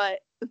swear, but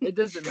It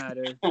doesn't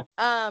matter.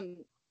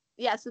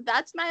 yeah, so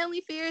that's my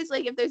only fear is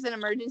if there's an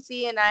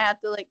emergency and I have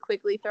to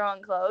quickly throw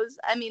on clothes.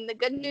 I mean, the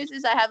good news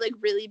is I have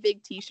really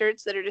big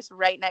t-shirts that are just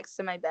right next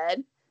to my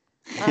bed.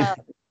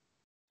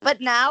 But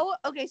now,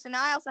 okay, so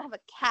now I also have a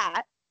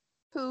cat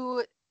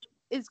who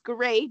is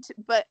great,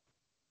 but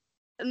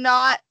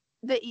not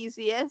the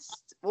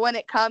easiest when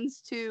it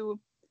comes to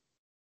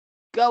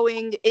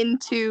going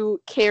into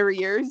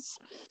carriers.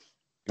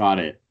 Got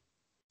it.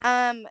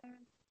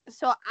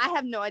 So I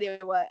have no idea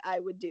what I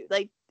would do.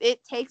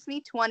 It takes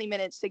me 20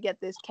 minutes to get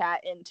this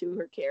cat into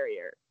her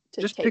carrier.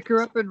 Just pick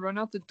her up and run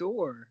out the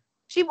door.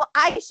 She won't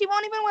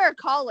even wear a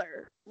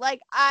collar.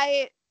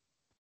 I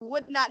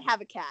would not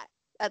have a cat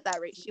at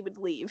that rate. She would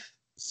leave.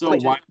 So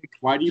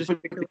why do you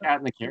put the cat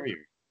in the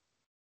carrier?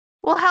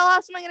 Well, how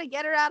else am I gonna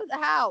get her out of the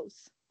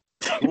house?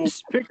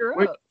 Just pick her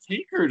Wait, up.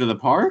 take her to the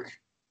park?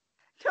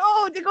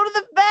 No, to go to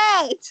the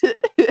vet.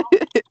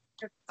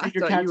 I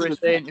thought you were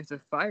saying if the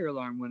fire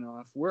alarm went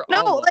off, we're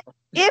No, all off.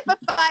 If a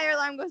fire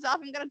alarm goes off,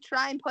 I'm gonna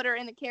try and put her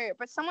in the carrier.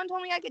 But someone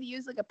told me I could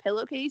use a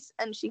pillowcase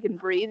and she can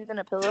breathe in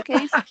a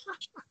pillowcase.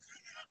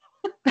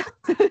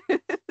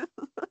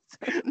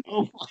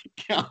 Oh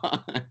my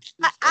god!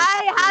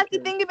 I have to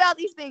think about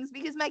these things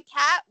because my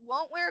cat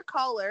won't wear a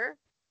collar.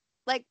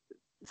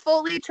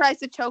 Fully tries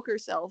to choke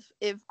herself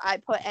if I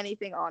put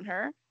anything on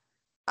her.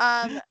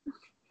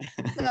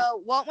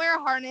 So won't wear a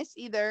harness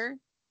either.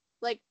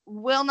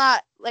 Will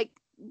not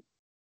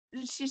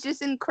she's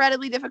just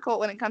incredibly difficult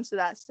when it comes to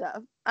that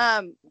stuff.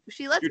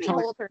 She lets me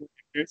hold her. If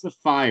there's a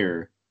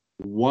fire,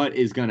 what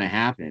is gonna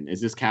happen? Is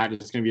this cat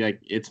just gonna be like,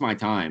 it's my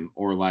time,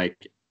 or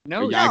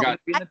No, yeah, I got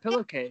in the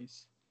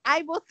pillowcase.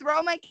 I will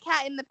throw my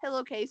cat in the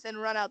pillowcase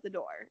and run out the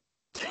door.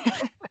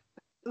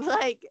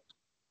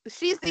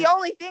 She's the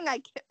only thing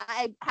I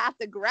have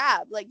to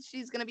grab.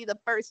 She's gonna be the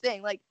first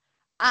thing.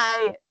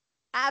 I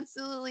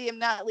absolutely am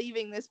not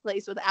leaving this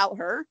place without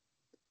her.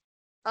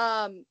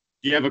 Do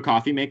you have a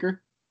coffee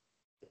maker?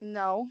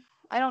 No,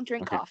 I don't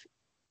drink coffee.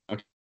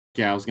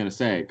 Okay, I was gonna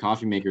say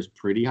coffee maker's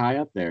pretty high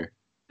up there.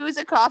 Who's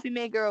a coffee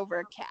maker over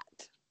a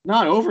cat?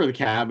 Not over the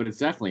cat, but it's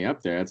definitely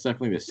up there. It's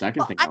definitely the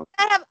second thing. I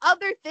have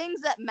other things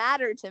that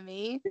matter to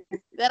me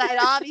that I'd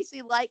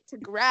obviously like to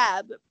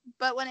grab,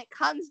 but when it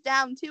comes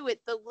down to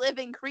it, the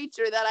living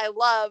creature that I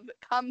love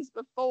comes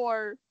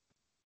before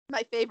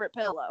my favorite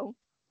pillow.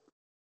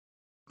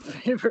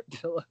 Favorite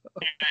pillow.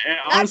 It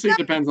honestly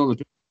depends on the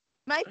pillow.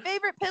 My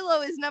favorite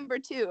pillow is number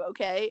 2,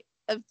 okay,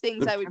 of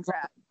things I would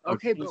grab.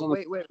 Okay, but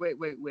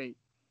wait.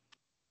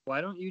 Why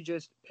don't you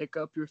just pick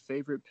up your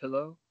favorite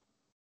pillow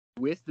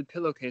with the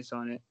pillowcase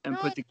on it and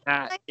put the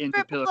cat in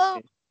the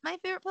pillowcase? My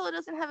favorite pillow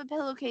doesn't have a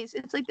pillowcase.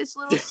 It's this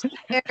little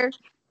square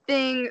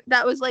thing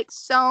that was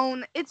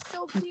sewn. It's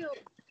so cute.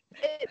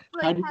 It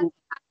has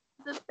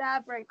the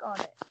fabric on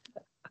it.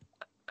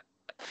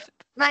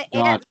 My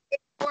aunt made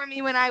it for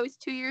me when I was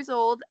 2 years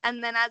old,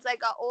 and then as I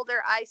got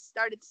older, I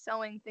started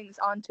sewing things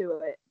onto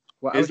it.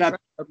 Well, I was trying to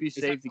help you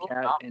save the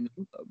cat and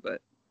the pillow,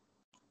 but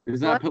is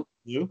that pillow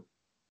blue?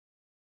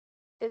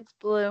 It's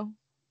blue.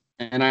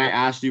 And I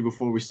asked you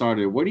before we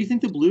started, where do you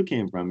think the blue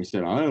came from? You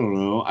said, I don't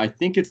know. I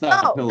think it's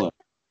that pillow.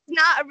 It's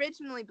not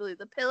originally blue.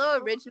 The pillow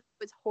originally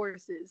was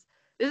horses.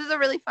 This is a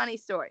really funny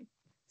story.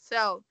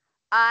 So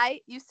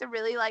I used to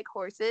really like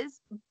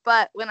horses,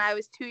 but when I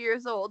was 2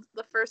 years old,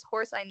 the first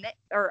horse I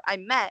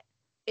met,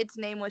 its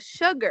name was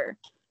Sugar.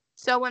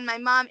 So when my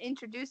mom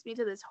introduced me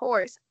to this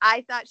horse,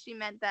 I thought she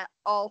meant that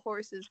all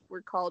horses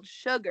were called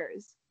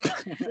Sugars. So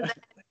then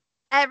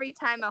every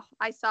time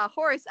I saw a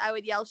horse, I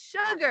would yell,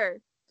 Sugar.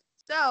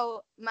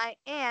 So my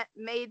aunt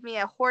made me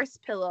a horse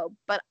pillow,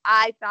 but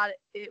I thought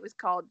it was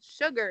called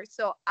Sugar,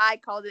 so I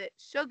called it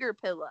Sugar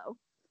Pillow.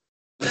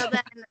 So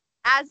then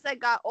as I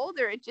got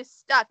older, it just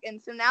stuck,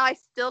 and so now I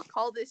still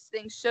call this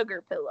thing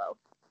Sugar Pillow.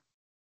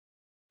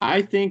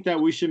 I think that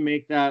we should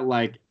make that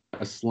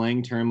a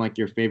slang term,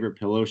 your favorite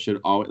pillow should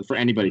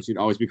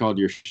always be called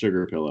your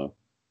sugar pillow.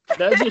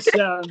 That just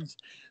sounds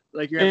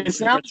like you're. It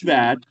sounds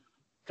bad.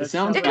 It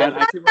sounds bad. It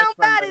does not sound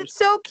bad. It's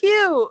so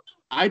cute.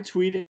 I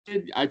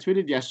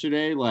tweeted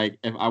yesterday,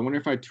 I wonder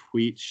if I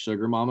tweet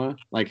Sugar Mama,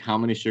 how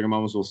many Sugar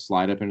Mamas will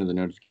slide up into the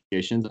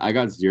notifications. I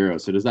got 0.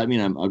 So does that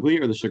mean I'm ugly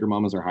or the Sugar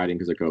Mamas are hiding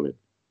because of COVID?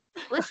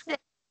 Listen,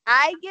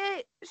 I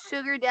get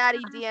Sugar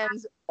Daddy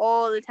DMs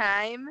all the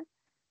time.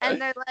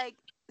 And they're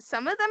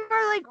some of them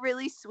are like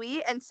really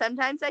sweet, and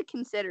sometimes I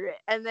consider it,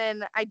 and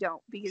then I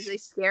don't because they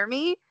scare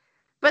me.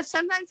 But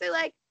sometimes they're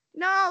like,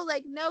 no,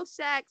 like no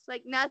sex,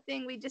 like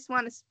nothing. We just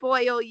want to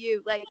spoil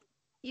you, like,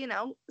 you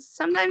know.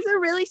 Sometimes they're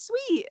really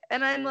sweet,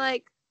 and I'm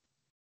like,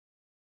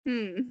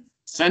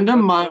 Send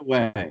them my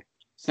way.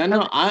 Send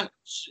them.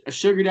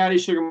 Sugar daddy,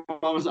 sugar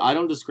mamas. I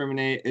don't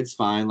discriminate. It's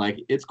fine.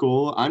 Like, it's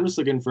cool. I'm just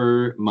looking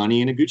for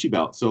money and a Gucci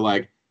belt. So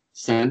like,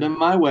 send them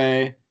my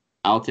way.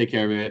 I'll take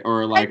care of it,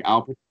 or like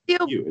I'll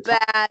feel you. It's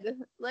bad.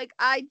 Like,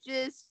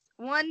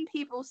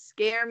 people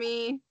scare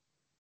me.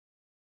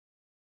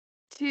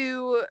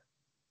 Two,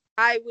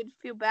 I would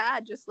feel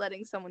bad just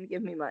letting someone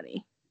give me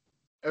money.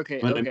 Okay,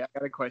 But- I got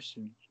a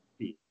question.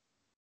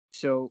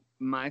 So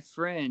my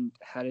friend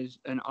had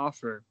an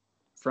offer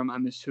from,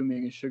 I'm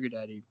assuming, a sugar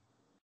daddy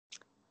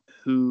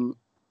who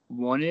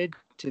wanted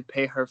to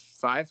pay her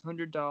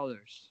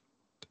 $500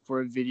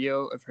 for a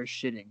video of her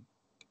shitting.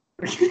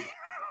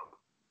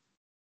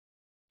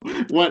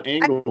 What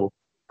angle?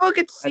 People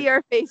could see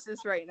our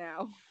faces right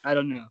now. I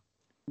don't know.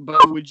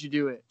 But would you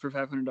do it for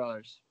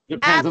 $500?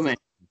 Depends on the.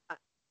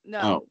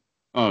 No.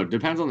 Oh,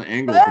 depends on the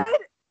angle. What?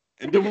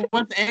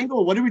 What's the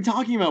angle? What are we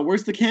talking about?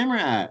 Where's the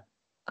camera at?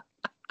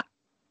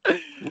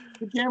 Where's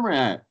the camera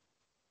at?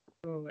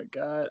 Oh my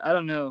god, I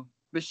don't know.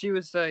 But she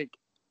was like,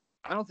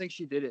 I don't think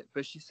she did it,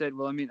 but she said,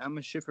 well, I mean, I'm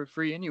gonna ship for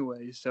free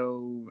anyway,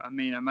 so I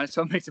mean, I might as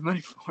well make some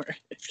money for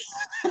it.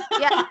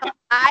 Yeah,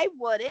 I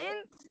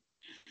wouldn't.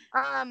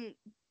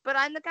 But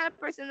I'm the kind of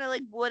person that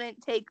like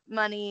wouldn't take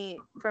money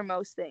for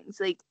most things.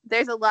 Like,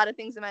 there's a lot of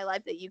things in my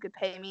life that you could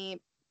pay me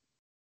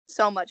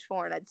so much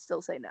for, and I'd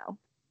still say no.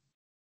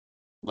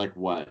 Like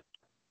what?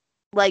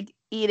 Like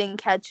eating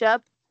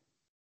ketchup.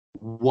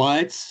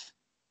 What?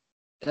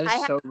 That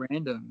is so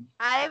random.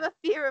 I have a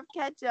fear of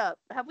ketchup.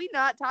 Have we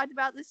not talked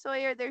about this,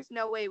 Sawyer? There's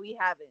no way we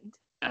haven't.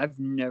 I've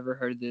never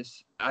heard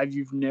this.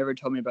 You've never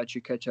told me about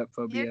your ketchup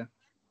phobia.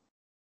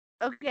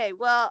 Okay,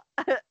 well,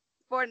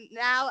 for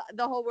now,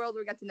 the whole world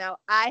will get to know.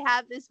 I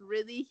have this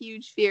really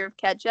huge fear of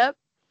ketchup.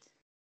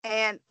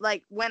 And,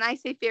 like, when I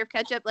say fear of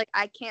ketchup, like,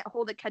 I can't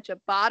hold a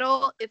ketchup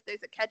bottle. If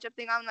there's a ketchup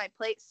thing on my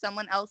plate,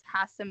 someone else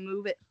has to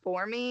move it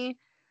for me.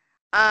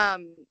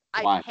 Why?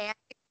 I panic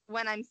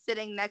when I'm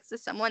sitting next to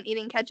someone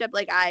eating ketchup.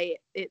 Like,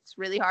 it's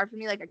really hard for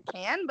me. Like, I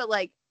can, but,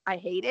 like, I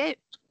hate it.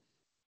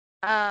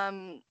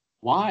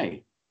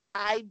 Why?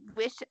 I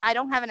wish I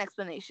don't have an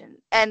explanation.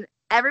 And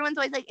everyone's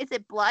always like, is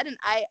it blood? And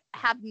I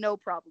have no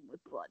problem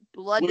with blood.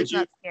 Blood does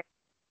not scare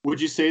me. Would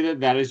you say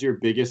that is your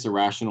biggest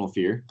irrational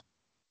fear?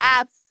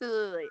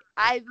 Absolutely.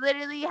 I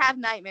literally have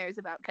nightmares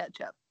about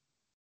ketchup.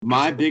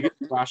 My biggest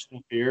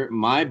irrational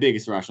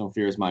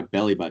fear is my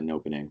belly button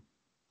opening.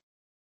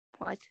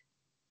 What?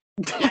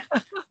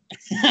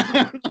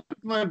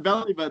 My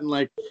belly button,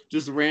 like,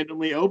 just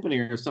randomly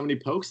opening, or if somebody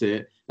pokes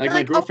it. Like, my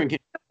Like, girlfriend can.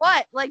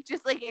 What? Like,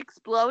 just like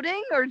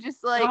exploding, or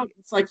just like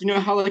It's like, you know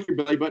how like your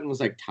belly button was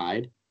like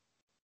tied?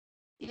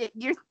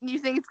 you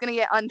think it's gonna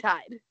get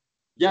untied?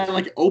 Yeah,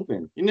 like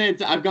open. You know,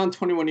 I've gone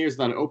 21 years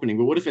without it opening,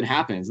 but what if it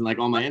happens and like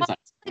all my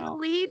insides It come out?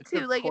 lead It's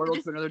to a like portal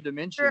it, to another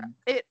dimension.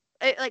 it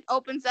like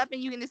opens up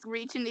and you can just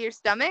reach into your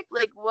stomach.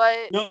 Like,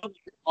 what? No,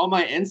 all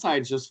my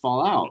insides just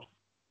fall out.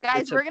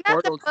 Guys, It's a we're gonna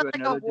have to portal to put like a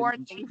another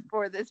warning dimension.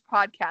 for this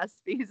podcast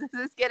because this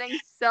is getting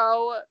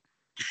so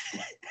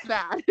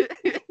bad.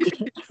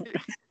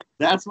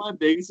 That's my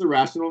biggest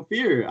irrational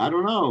fear. I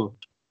don't know.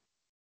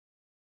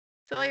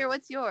 Sawyer,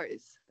 what's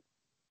yours?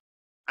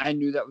 I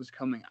knew that was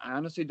coming. I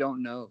honestly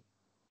don't know.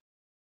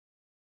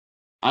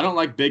 I don't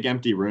like big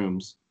empty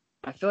rooms.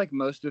 I feel like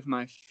most of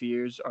my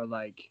fears are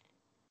like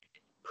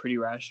pretty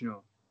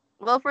rational.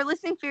 Well, for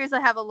listening fears,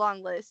 I have a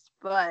long list,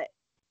 but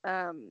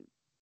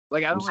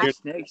Like, I don't I'm like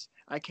snakes.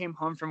 I came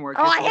home from work.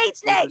 Oh, I yesterday,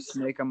 hate there was snakes! a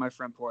snake on my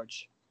front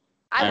porch.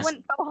 I Yes.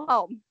 wouldn't go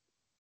home.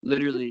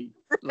 Literally,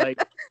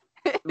 like,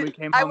 we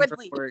came I home would from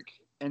leave. work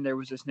and there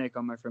was a snake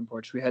on my front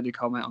porch. We had to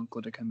call my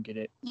uncle to come get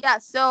it. Yeah,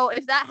 so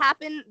if that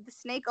happened, the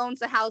snake owns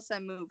the house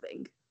I'm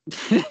moving.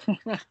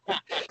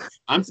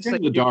 I'm It's scared like,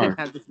 of the you dark. can't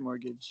have this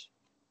mortgage.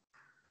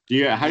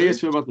 How do you guys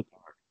feel about the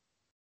dark?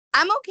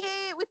 I'm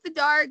okay with the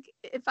dark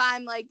if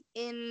I'm like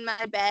in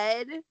my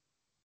bed.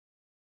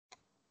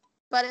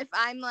 But if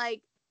I'm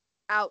like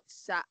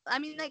outside, I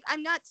mean, like,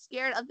 I'm not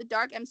scared of the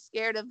dark. I'm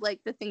scared of like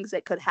the things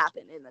that could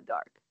happen in the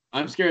dark.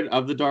 I'm scared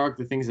of the dark,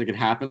 the things that could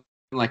happen.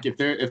 Like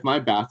if my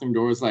bathroom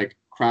door is like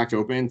cracked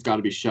open, it's got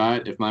to be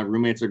shut. If my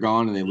roommates are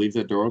gone and they leave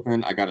that door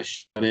open, I got to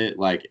shut it.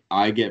 Like,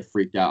 I get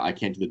freaked out. I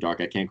can't do the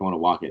dark. I can't go on a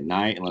walk at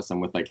night unless I'm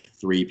with like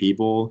 3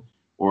 people,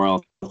 or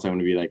else I'm going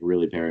to be like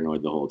really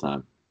paranoid the whole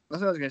time.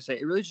 That's what I was gonna say.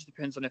 It really just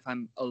depends on if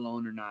I'm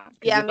alone or not. 'Cause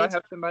Yeah, if me I too.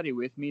 have somebody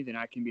with me, then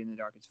I can be in the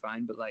dark. It's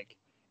fine. But like,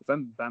 if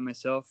I'm by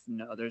myself,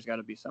 no, there's got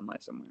to be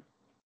sunlight somewhere.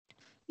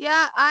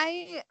 Yeah,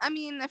 I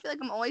mean, I feel like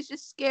I'm always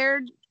just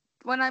scared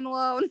when I'm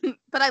alone,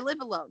 but I live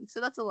alone, so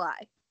that's a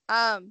lie.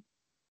 But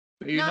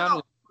you're No. not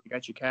alone. You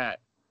got your cat.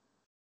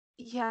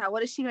 Yeah,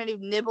 what is she gonna do?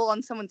 Nibble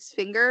on someone's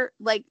finger?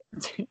 Like,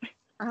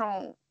 I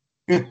don't.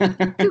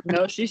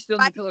 No, she's still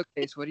in the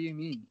pillowcase. What do you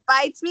mean?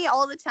 Bites me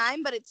all the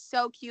time, but it's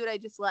so cute. I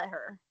just let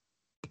her.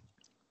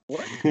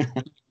 What?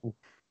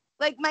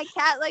 Like, my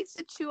cat likes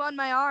to chew on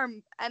my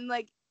arm, and,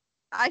 like,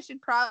 I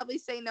should probably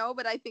say no,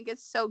 but I think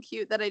it's so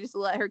cute that I just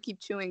let her keep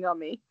chewing on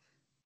me.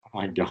 Oh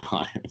my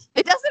god.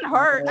 It doesn't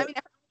hurt. I mean, it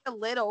hurts a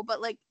little,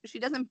 but, like, she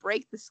doesn't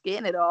break the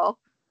skin at all.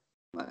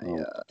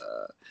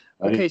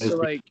 Okay, so,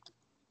 like...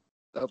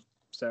 Oh,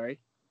 sorry.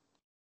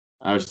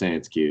 I was saying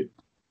it's cute.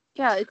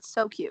 Yeah, it's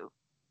so cute.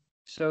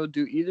 So,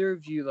 do either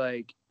of you,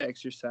 like,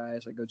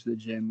 exercise, like, go to the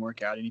gym,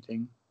 work out,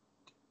 anything?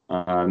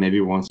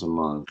 Maybe once a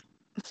month.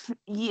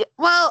 Yeah.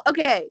 Well,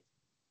 okay.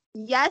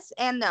 Yes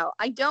and no.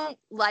 I don't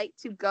like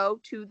to go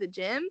to the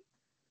gym,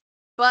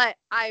 but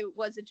I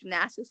was a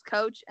gymnastics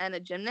coach and a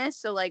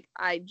gymnast, so like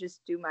I just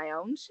do my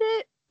own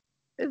shit.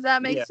 Does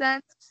that make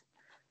sense?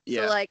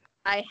 Yeah. So like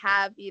I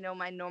have,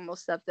 my normal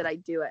stuff that I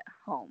do at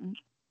home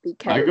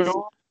because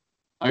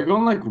I go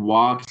on like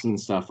walks and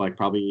stuff, like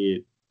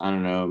probably I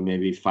don't know,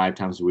 maybe 5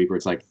 times a week where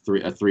it's like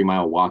a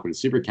 3-mile walk, but it's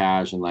super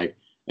cash, and like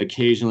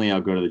occasionally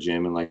I'll go to the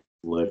gym and like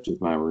lift with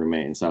my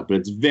roommate and stuff, but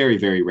it's very,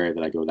 very rare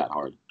that I go that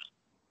hard.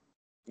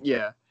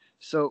 Yeah.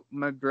 So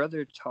my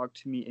brother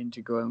talked me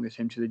into going with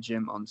him to the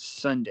gym on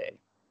Sunday.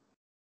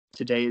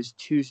 Today is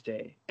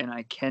Tuesday, and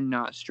I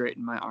cannot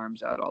straighten my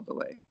arms out all the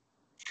way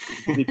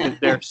because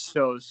they're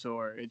so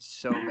sore. It's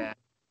so bad.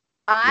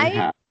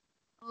 I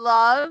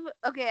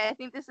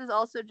think this is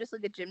also just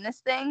like a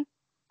gymnast thing.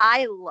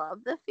 I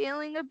love the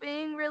feeling of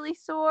being really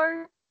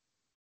sore.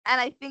 And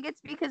I think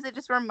it's because it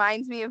just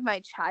reminds me of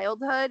my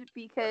childhood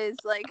because,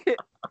 like,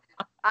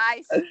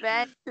 I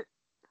spent...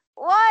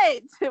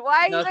 What?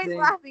 Why are you guys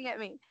laughing at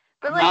me?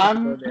 But, like, I,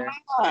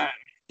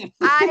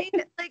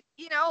 like,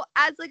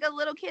 as, like, a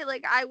little kid,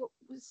 like, I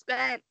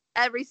spent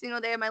every single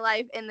day of my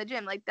life in the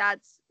gym. Like,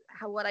 that's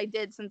what I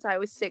did since I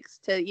was 6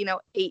 to,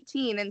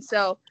 18. And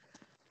so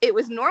it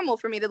was normal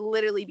for me to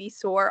literally be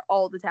sore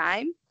all the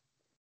time.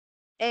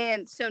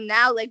 And so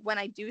now, like, when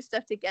I do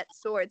stuff to get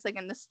sore, it's like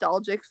a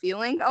nostalgic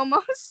feeling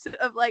almost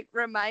of, like,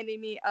 reminding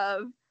me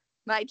of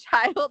my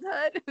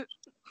childhood.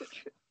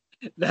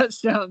 That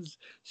sounds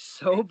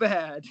so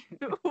bad.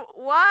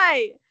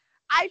 Why?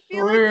 I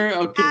feel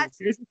okay,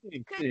 here's the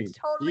thing.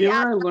 Totally you know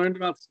what I learned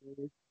about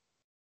Sawyer?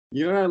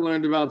 You know what I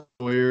learned about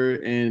Sawyer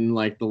in,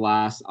 like, the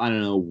last, I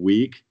don't know,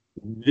 week?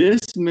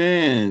 This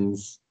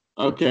man's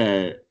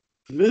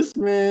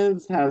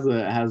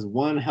has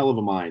one hell of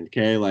a mind,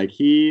 okay? Like,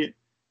 he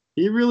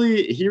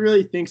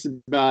really thinks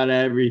about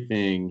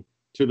everything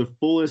to the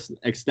fullest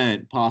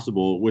extent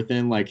possible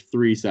within like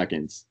 3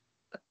 seconds.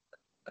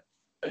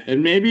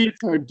 And maybe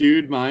it's our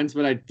dude minds,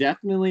 but I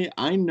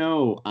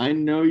know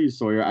you,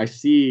 Sawyer. I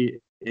see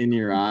in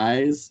your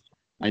eyes.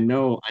 I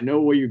know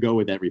where you go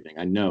with everything.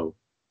 I know.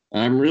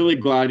 And I'm really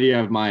glad you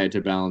have Maya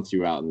to balance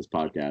you out in this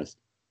podcast.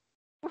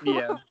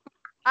 Yeah.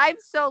 I'm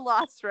so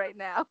lost right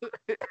now.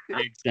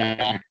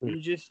 Exactly. You're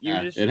just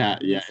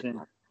innocent.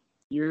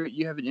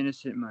 You have an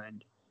innocent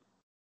mind.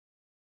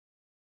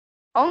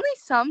 Only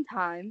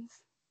sometimes.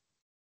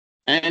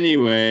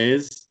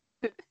 Anyways.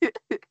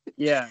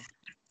 Yeah.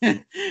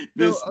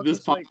 This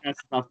podcast is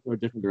about to go a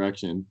different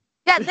direction.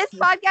 Yeah, this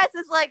podcast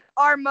is like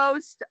our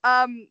most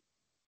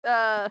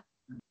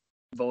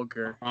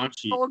vulgar,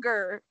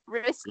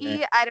 risky.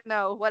 Yeah. I don't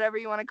know, whatever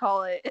you want to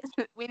call it.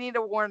 We need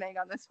a warning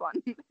on this one.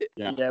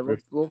 Yeah,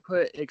 we'll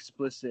put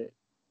explicit,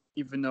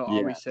 even though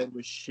all we said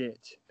was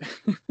shit.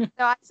 No,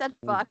 I said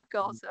fuck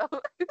also.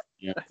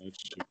 Yeah,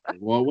 that's true.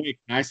 Well, wait,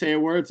 can I say a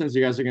word since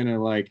you guys are gonna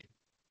like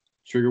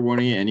trigger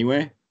warning it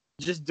anyway?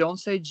 Just don't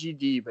say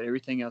GD, but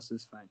everything else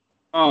is fine.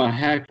 Oh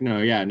heck no!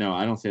 Yeah, no,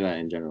 I don't say that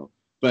in general.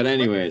 But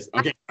anyways,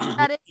 okay.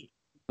 Let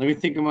me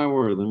think of my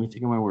word.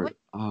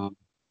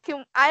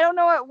 I don't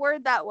know what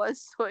word that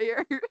was,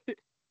 Sawyer.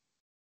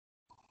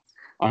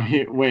 Are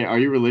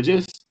you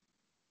religious?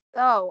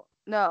 Oh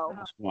no.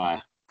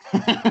 Why?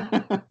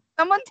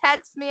 Someone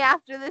text me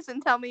after this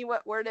and tell me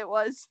what word it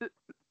was.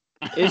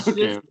 It's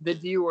just the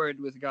D word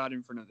with God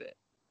in front of it.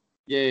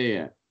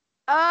 Yeah.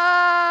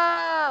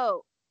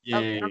 Oh.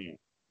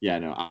 Yeah,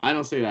 no, I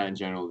don't say that in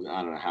general.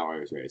 I don't know how I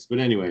was raised. But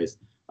anyways,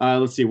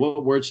 let's see.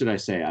 What word should I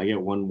say? I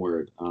get one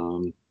word.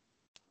 What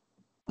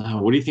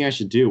do you think I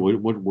should do?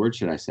 What word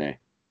should I say?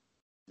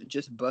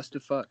 Just bust a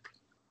fuck.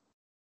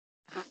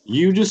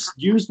 You just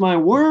used my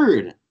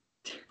word.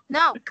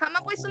 No, come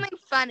up with something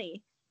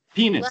funny.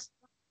 Penis.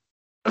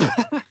 Does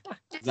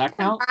that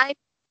count?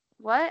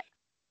 What?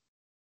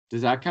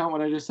 Does that count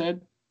what I just said?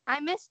 I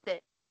missed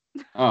it.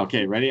 Oh,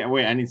 okay, ready?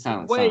 Wait, I need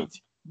silence. Wait,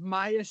 silence.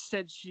 Maya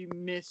said she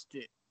missed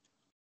it.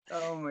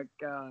 Oh my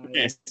god.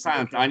 Okay,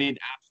 silence. I need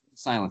absolute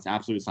silence.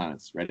 Absolute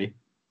silence. Ready?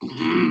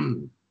 Here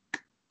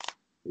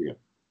we go.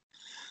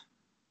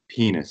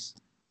 Penis.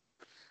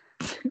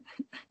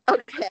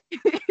 Okay.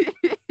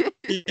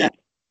 Yes.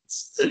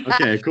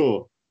 Okay,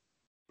 cool.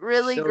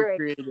 Really so great.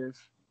 Creative.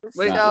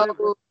 Wait.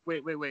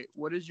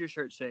 What does your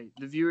shirt say?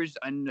 The viewers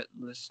and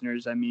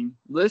listeners,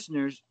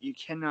 you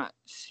cannot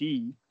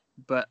see,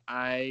 but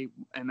I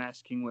am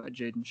asking what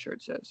Jaden's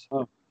shirt says.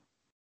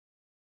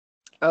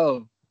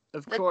 Oh,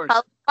 of course.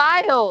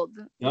 Wild.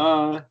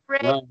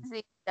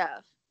 Crazy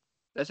stuff.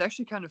 That's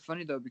actually kind of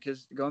funny though,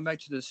 because going back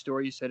to the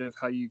story you said of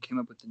how you came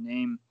up with the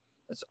name,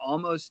 That's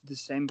almost the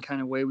same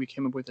kind of way we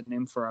came up with a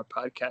name for our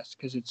podcast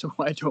because it's a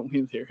Why Don't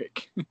We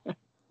lyric.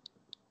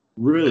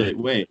 Really?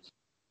 Wait.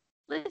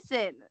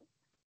 Listen,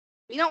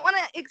 we don't want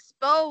to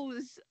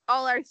expose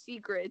all our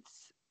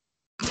secrets.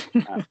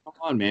 Come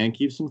on, man.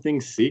 Keep some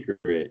things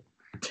secret.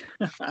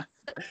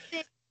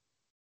 Things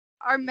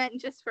are meant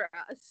just for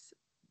us.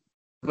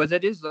 But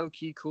that is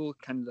low-key cool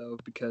kind of though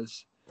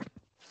because,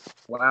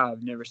 wow,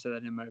 I've never said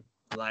that in my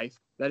life.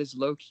 That is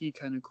low-key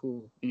kind of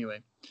cool.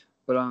 Anyway,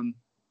 but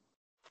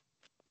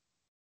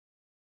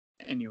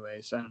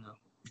anyways, I don't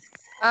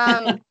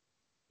know.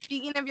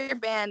 Speaking of your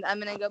band, I'm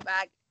gonna go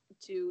back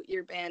to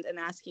your band and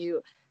ask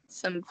you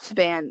some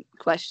band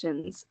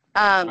questions.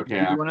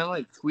 Okay. Do you want to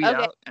like tweet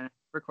out and ask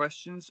for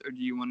questions, or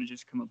do you want to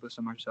just come up with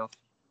some yourself?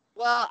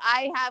 Well,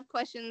 I have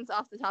questions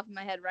off the top of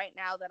my head right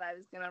now that I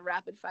was gonna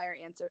rapid fire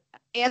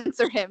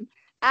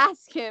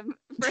ask him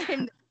for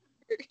him.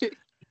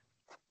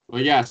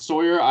 Well, yeah,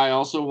 Sawyer, I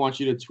also want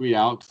you to tweet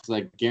out because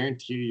I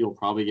guarantee you'll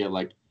probably get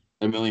like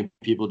a million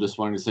people just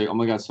wanting to say, "Oh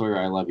my God, Sawyer,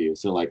 I love you."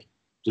 So like,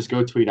 just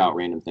go tweet out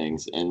random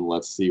things and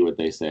let's see what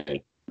they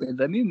say. Wait,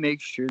 let me make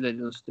sure that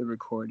it'll still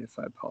record if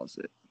I pause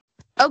it.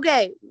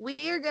 Okay, we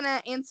are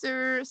gonna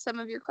answer some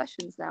of your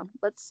questions now.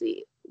 Let's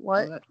see.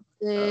 What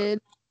did?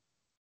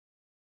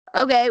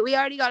 Okay, we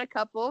already got a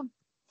couple.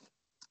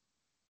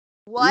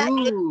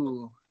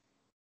 Ooh.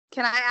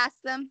 Can I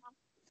ask them?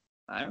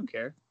 I don't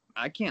care.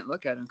 I can't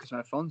look at them because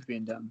my phone's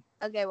being dumb.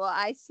 Okay, well,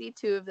 I see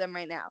two of them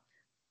right now.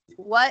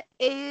 What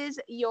is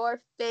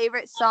your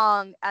favorite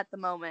song at the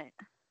moment?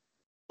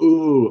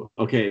 Ooh,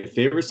 okay.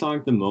 Favorite song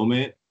at the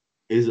moment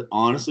is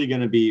honestly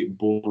gonna be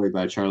 "Boy"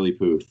 by Charlie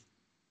Puth.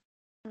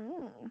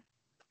 Okay.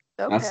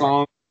 That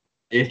song,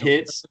 it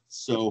hits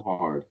so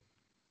hard.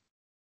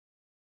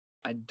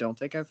 I don't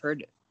think I've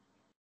heard it.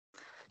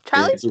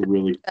 Charlie, it's a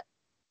really.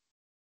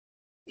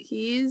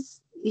 He's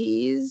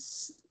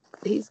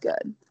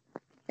good.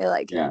 I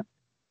like him.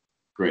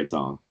 Great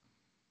song.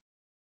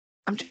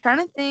 I'm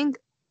trying to think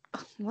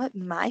what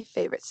my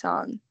favorite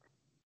song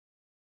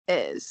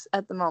is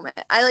at the moment.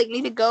 I like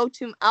need to go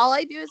to. All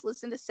I do is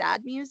listen to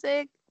sad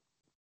music.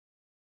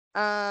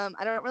 I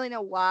don't really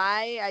know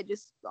why. I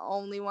just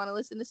only want to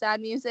listen to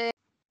sad music.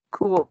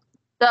 Cool.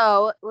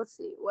 So let's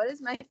see. What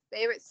is my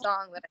favorite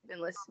song that I've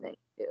been listening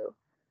to?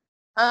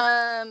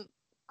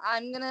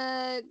 I'm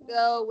gonna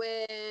go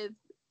with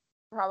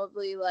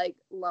probably like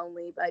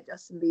 "Lonely" by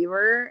Justin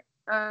Bieber.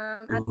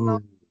 At the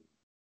moment.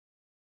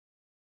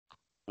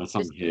 That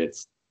song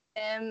hits.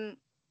 Him,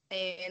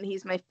 and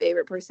he's my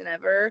favorite person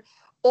ever.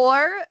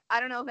 Or I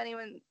don't know if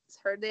anyone's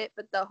heard it,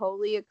 but the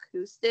Holy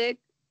acoustic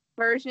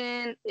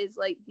version is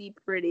like the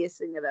prettiest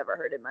thing I've ever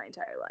heard in my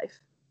entire life.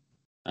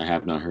 I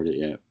have not heard it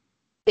yet.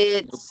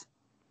 It's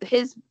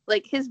his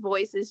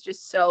voice is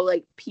just so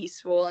like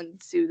peaceful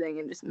and soothing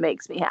and just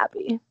makes me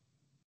happy.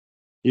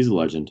 He's a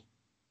legend.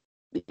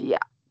 Yeah,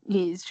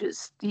 he's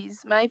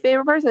my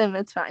favorite person.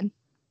 It's fine.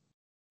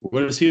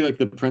 What is he, like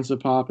the Prince of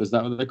Pop? Is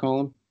that what they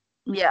call him?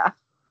 Yeah.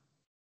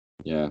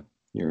 Yeah,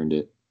 you earned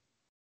it.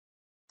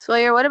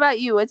 Sawyer, what about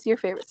you? What's your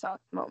favorite song at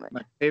the moment?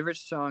 My favorite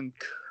song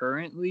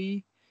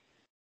currently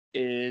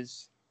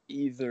is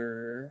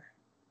either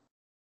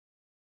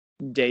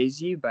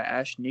Daisy by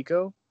Ash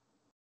Nico.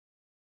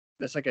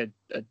 That's like a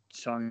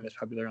song that's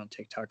popular on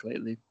TikTok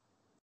lately.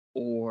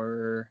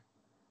 Or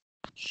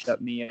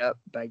Shut Me Up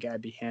by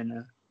Gabby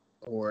Hanna.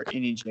 Or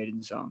any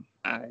Jaden song.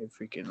 I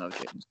freaking love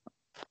Jaden song.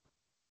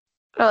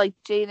 Oh, like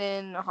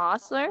Jaden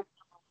Hossler?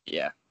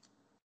 Yeah.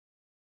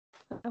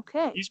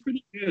 Okay. He's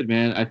pretty good,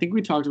 man. I think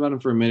we talked about him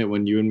for a minute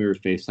when you and me were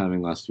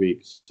FaceTiming last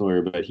week,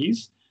 Sawyer, but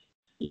he's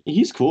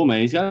cool, man.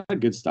 He's got a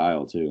good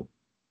style too.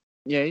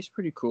 Yeah, he's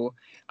pretty cool.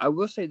 I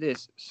will say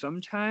this.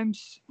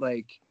 Sometimes,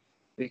 like,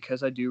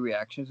 because I do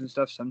reactions and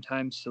stuff,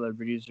 sometimes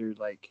celebrities are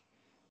like,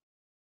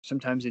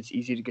 sometimes it's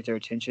easy to get their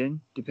attention.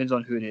 Depends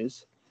on who it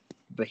is.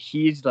 But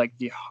he's like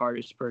the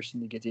hardest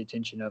person to get the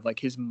attention of. Like,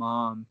 his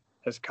mom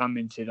has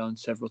commented on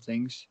several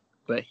things,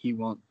 but he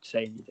won't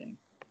say anything.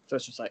 So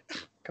it's just like,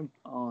 come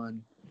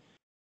on.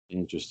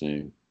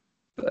 Interesting.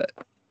 But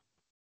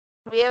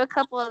we have a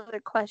couple other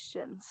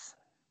questions.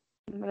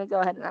 I'm going to go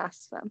ahead and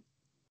ask them.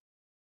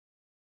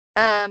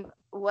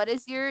 What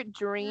is your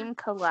dream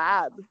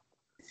collab?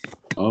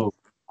 Oh,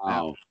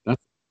 wow.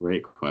 That's a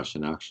great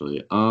question,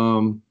 actually.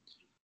 Man,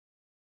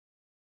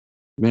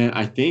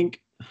 I think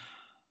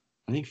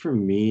for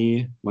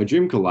me, my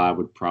dream collab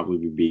would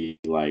probably be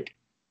like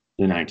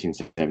the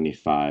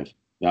 1975.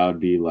 That would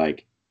be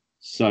like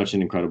such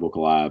an incredible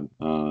collab.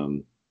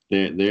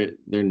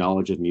 Their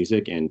knowledge of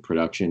music and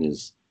production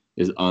is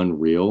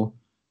unreal.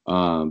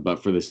 But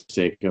for the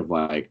sake of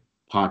like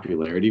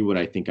popularity, what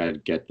I think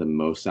I'd get the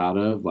most out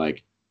of,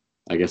 like,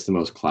 I guess the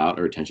most clout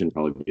or attention would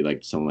probably be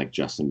like someone like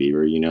Justin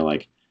Bieber, you know,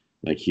 like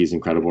he's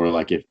incredible. Or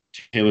like if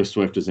Taylor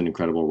Swift is an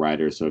incredible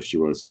writer, so if she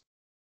wrote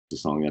a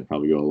song, that'd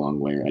probably go a long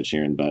way, or Ed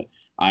Sheeran. But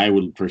I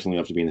would personally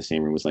love to be in the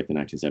same room as like the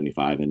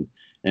 1975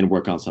 and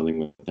work on something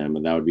with them,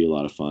 and that would be a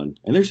lot of fun.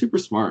 And they're super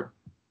smart.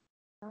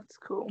 That's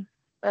cool.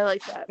 I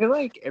like that. I feel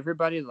like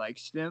everybody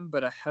likes them,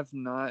 but I have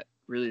not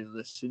really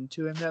listened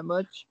to him that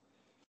much.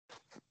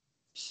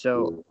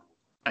 So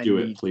I Do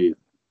it, need. please.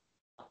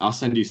 I'll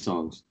send you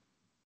songs.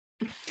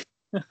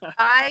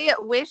 I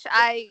wish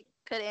I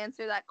could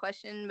answer that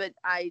question, but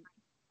I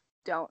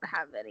don't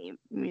have any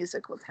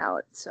musical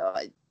talent. So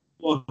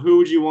Well, who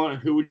would you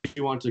want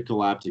to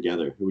collab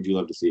together? Who would you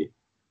love to see?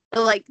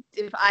 like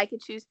if I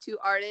could choose two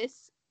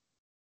artists.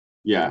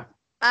 Yeah.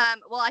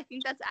 Well, I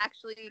think that's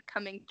actually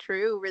coming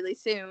true really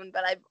soon,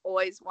 but I've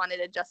always wanted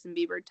a Justin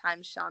Bieber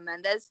times Shawn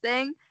Mendes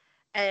thing,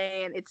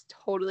 and it's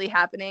totally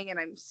happening, and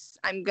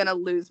I'm gonna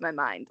lose my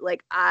mind.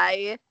 Like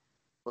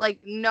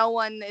no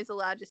one is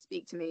allowed to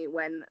speak to me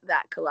when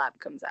that collab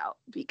comes out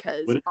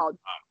because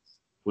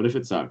What if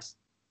it sucks?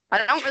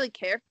 I don't really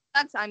care if it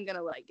sucks. I'm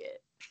gonna like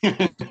it.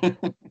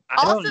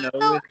 I don't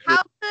know.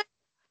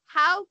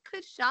 How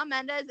could Shawn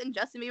Mendes and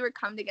Justin Bieber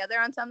come together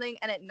on something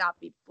and it not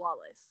be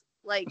flawless?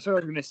 Like, That's what I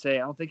was gonna say. I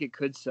don't think it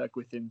could suck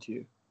with them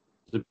too.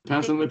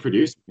 Depends on the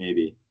producer,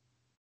 maybe.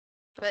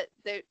 But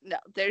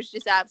there's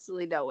just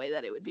absolutely no way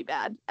that it would be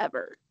bad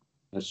ever.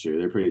 That's true.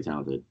 They're pretty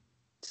talented.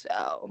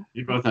 So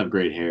You both have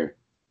great hair.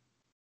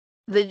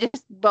 they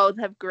just both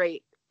have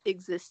great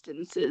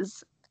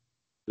existences.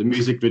 The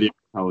music video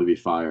would probably be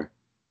fire.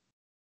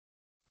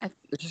 There's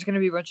just gonna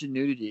be a bunch of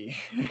nudity.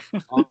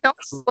 No,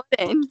 it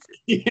wouldn't.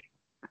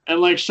 And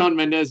like Shawn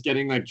Mendes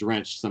getting like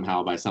drenched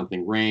somehow by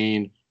something,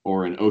 rain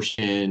or an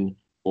ocean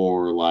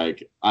or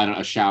like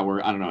a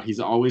shower. I don't know. He's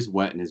always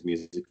wet in his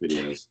music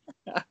videos.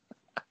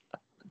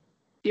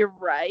 You're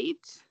right.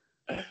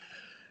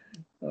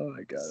 Oh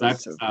my god.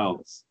 Sex So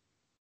sells.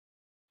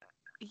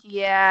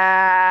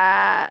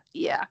 Yeah.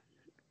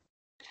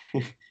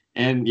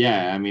 And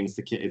yeah, I mean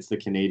it's the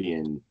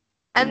Canadian.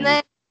 And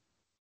then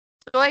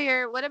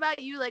Sawyer, what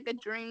about you? Like a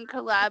dream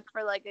collab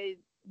for like a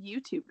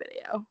YouTube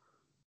video?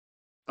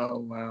 Oh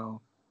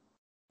wow.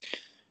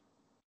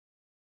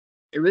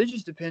 It really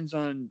just depends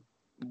on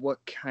what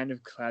kind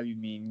of collab you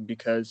mean,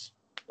 because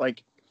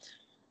like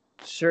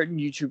certain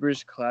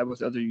YouTubers collab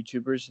with other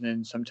YouTubers, and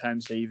then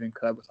sometimes they even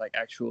collab with like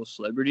actual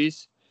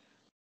celebrities.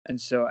 And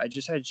so I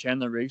just had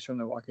Chandler Riggs from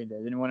The Walking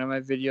Dead in one of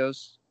my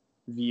videos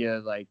via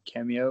like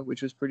Cameo,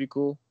 which was pretty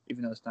cool,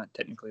 even though it's not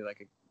technically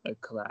like a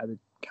collab. It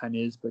kind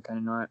of is, but kind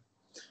of not.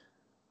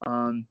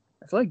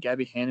 I feel like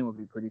Gabby Hannon would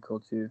be pretty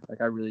cool too.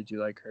 Like I really do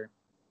like her.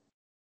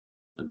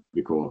 That'd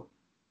be cool.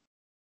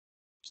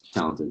 She's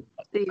talented.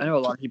 I know a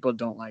lot of people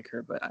don't like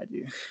her, but I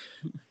do.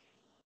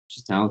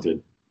 She's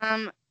talented.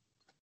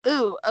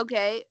 Ooh,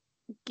 okay.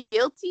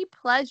 Guilty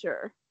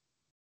pleasure.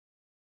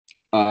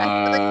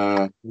 I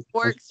feel like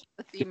works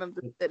for the theme of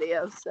the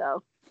video,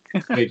 so.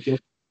 Wait,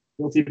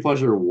 guilty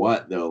pleasure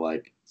what though?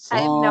 Like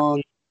I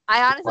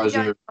honestly pleasure.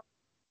 don't know.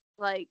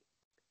 Like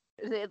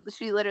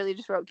she literally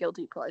just wrote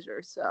guilty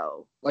pleasure,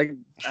 so Like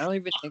I don't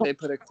even think they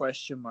put a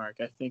question mark.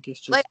 I think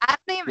it's just like I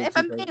don't even, if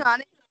I'm guilty being pleasure.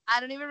 honest,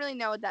 I don't even really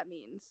know what that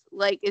means.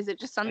 Like, is it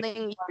just something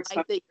you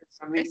like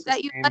Something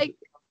that you like?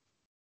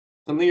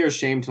 Something you're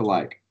ashamed to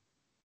like.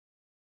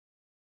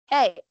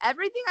 Hey,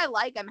 everything I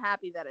like, I'm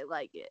happy that I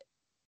like it.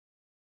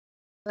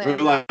 Or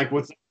like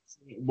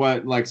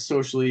what like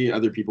socially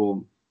other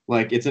people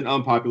like, it's an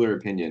unpopular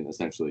opinion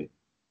essentially.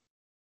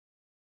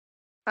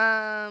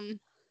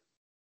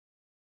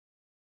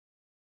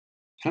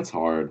 That's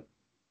hard.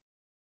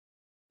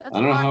 That's I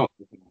don't know hard. how.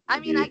 I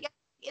mean, I guess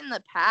in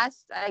the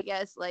past, I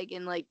guess like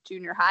in like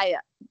junior high,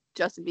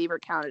 Justin Bieber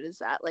counted as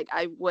that. Like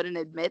I wouldn't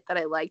admit that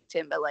I liked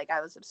him, but like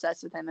I was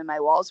obsessed with him, and my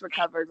walls were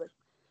covered with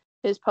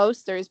his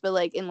posters. But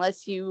like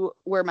unless you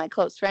were my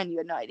close friend, you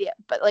had no idea.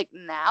 But like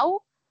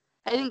now,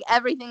 I think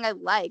everything I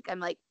like, I'm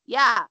like,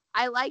 yeah,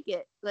 I like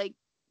it. Like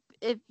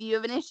if you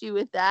have an issue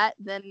with that,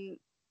 then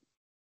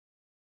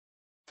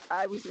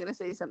I was gonna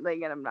say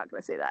something, and I'm not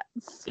gonna say that.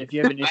 If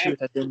you have an issue with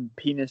that, then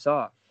penis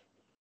off.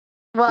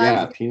 Well,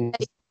 Yeah, I was penis.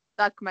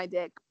 suck my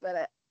dick,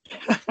 but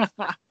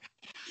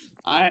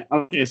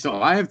Okay,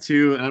 so I have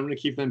two, and I'm gonna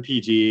keep them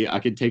PG. I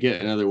could take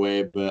it another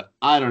way, but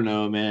I don't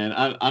know, man.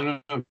 I don't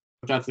know if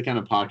that's the kind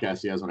of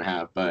podcast you guys want to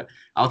have, but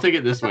I'll take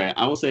it this way.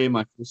 I will say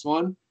my first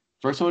one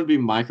would be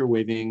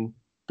microwaving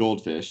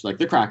goldfish, like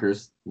the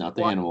crackers, not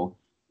the animal.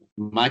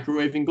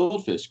 Microwaving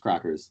goldfish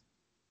crackers.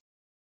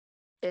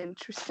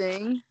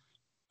 interesting.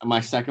 And my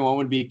second one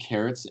would be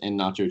carrots and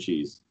nacho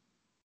cheese.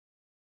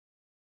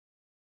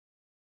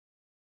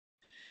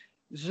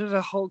 There's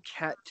a whole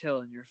cattail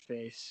in your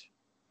face.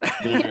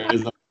 There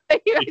is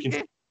You can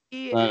can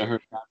see her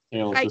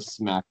tail just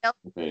smack in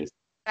the face.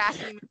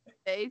 cracking in the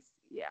face.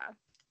 Yeah.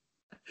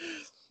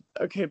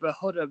 Okay, but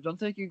hold up. Don't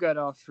think you got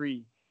all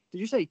three. Did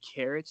you say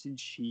carrots and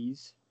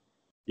cheese?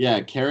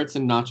 Yeah, carrots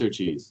and nacho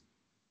cheese.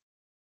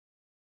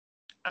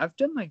 I've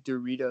done like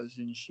Doritos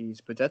and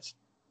cheese, but that's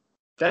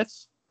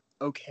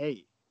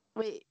okay.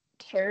 Wait,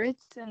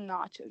 carrots and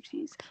nacho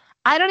cheese.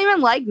 I don't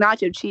even like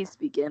nacho cheese to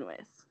begin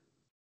with.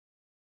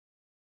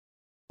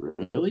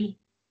 Really?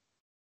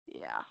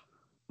 Yeah.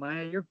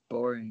 Maya, you're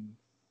boring.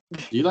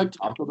 Do you like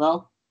Taco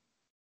Bell?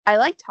 I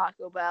like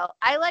Taco Bell.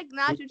 I like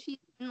nacho cheese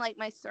in like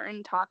my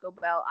certain Taco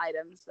Bell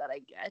items that I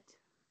get.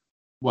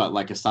 What,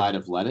 like a side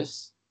of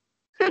lettuce?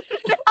 No.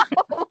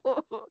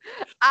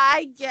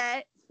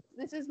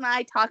 This is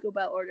my Taco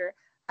Bell order.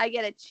 I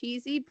get a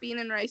cheesy bean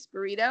and rice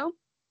burrito.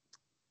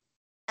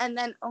 And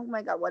then, oh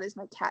my God, what is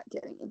my cat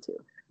getting into?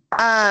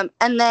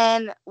 And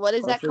then, what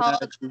is that Hopefully called?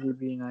 not a cheesy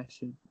bean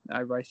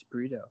rice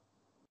burrito.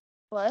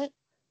 What?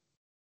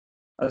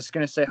 I was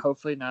gonna say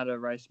hopefully not a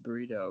rice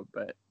burrito,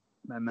 but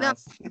my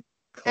mouth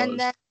closed. And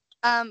then,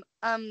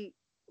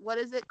 what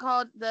is it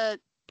called? The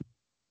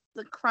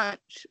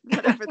crunch,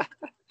 whatever.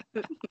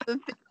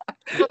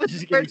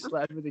 Just getting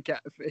slapped with a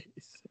cat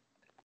face.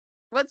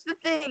 What's the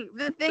thing?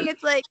 The thing,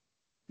 it's like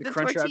The the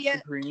Crunchwrap tortilla.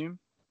 Supreme.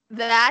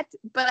 That,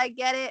 but I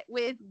get it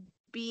with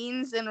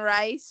beans and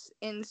rice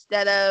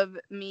instead of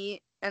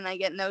meat, and I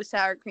get no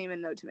sour cream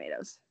and no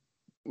tomatoes.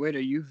 Wait,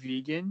 are you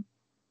vegan?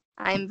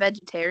 I'm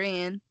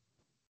vegetarian.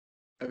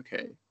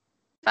 Okay.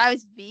 If I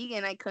was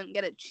vegan, I couldn't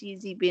get a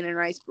cheesy bean and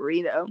rice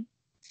burrito.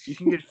 You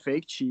can get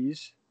fake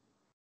cheese.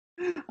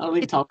 I don't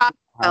think It's Taco Taco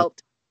Bell. Bell.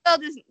 Well,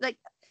 just like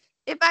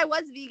if I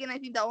was vegan, I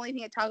think the only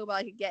thing at Taco Bell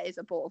I could get is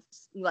a bowl of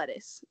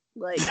lettuce.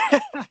 Like,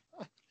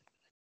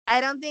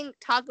 I don't think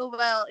Taco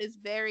Bell is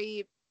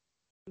very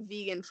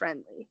vegan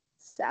friendly,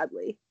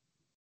 sadly.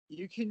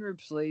 You can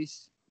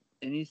replace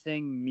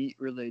anything meat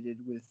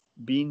related with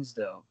beans,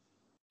 though.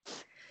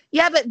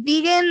 Yeah, but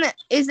vegan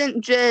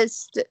isn't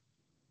just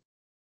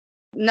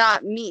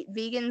not meat.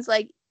 Vegan's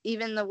like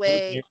even the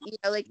way,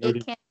 like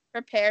it can't be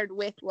prepared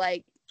with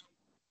like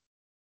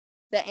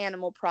the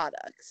animal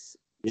products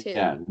too.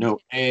 Yeah, no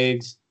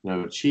eggs,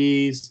 no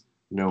cheese,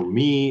 no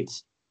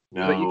meat,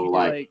 no But you can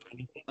like get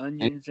like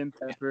onions and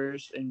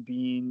peppers and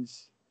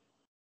beans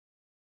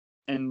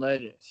and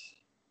lettuce.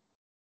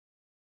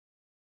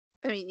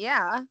 I mean,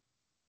 yeah.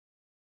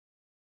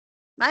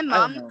 My I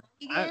mom don't know. was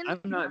vegan.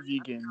 I'm not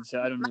vegan,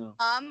 so I don't know.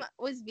 My mom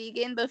was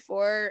vegan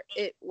before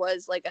it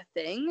was like a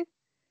thing.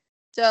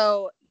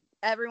 So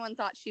everyone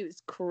thought she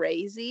was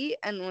crazy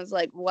and was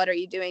like, what are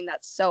you doing?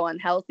 That's so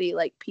unhealthy.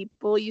 Like,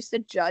 people used to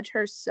judge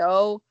her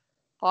so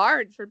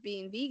hard for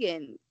being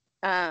vegan.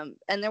 And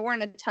there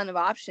weren't a ton of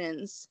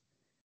options.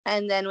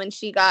 And then when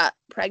she got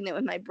pregnant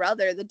with my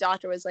brother, the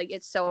doctor was like,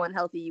 it's so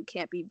unhealthy. You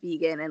can't be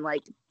vegan and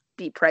like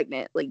be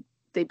pregnant. Like,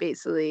 they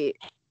basically,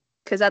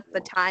 because at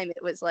the time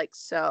it was like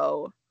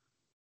so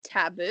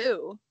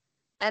taboo.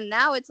 And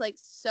now it's like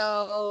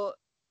so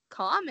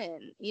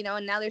common, you know,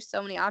 and now there's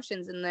so many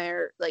options in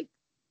there. Like,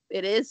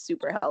 it is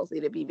super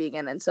healthy to be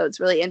vegan. And so it's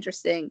really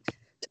interesting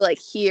to like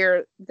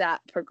hear that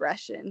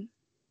progression.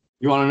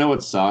 You want to know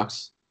what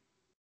sucks?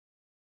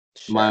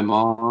 Sure. My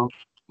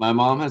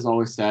mom has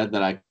always said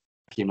that I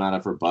came out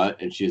of her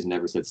butt, and she has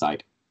never said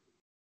psych.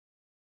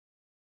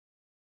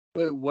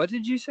 Wait, what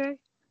did you say?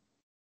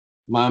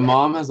 My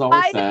mom has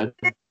always said.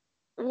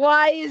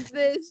 Why is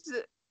this?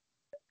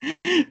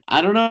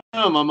 I don't know.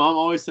 My mom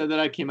always said that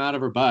I came out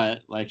of her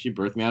butt, like she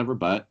birthed me out of her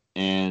butt,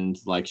 and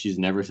like she's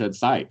never said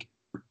psych.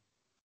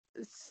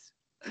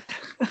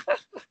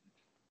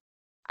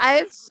 I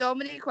have so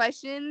many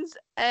questions,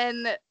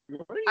 and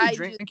What are you I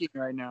drinking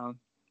right now?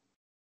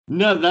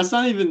 No, that's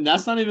not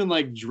even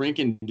like drink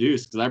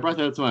induced, because I brought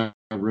that up to my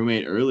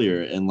roommate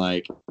earlier, and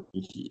like,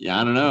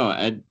 yeah, I don't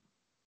know.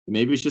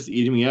 Maybe it's just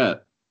eating me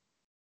up.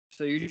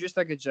 So you're just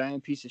like a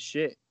giant piece of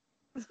shit.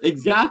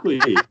 Exactly.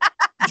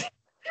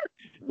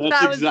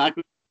 That's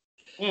exactly.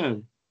 Yeah.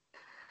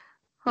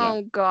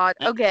 Oh God.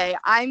 Okay,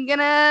 I'm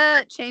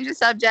gonna change the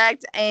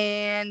subject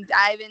and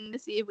dive in to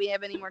see if we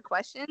have any more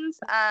questions.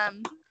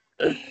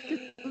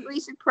 We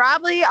should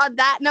probably, on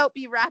that note,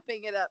 be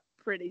wrapping it up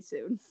pretty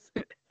soon.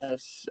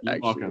 That's You're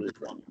actually welcome. really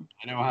funny.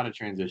 I know how to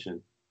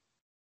transition.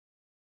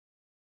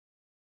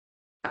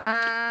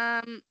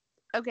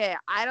 Okay,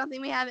 I don't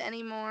think we have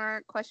any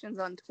more questions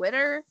on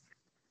Twitter.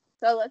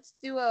 So let's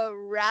do a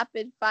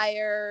rapid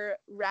fire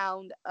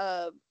round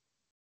of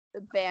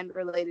the band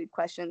related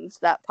questions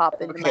that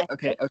pop into my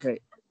head.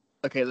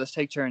 Okay, let's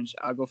take turns.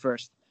 I'll go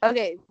first.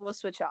 Okay, we'll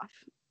switch off.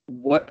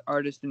 What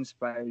artist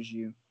inspires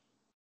you?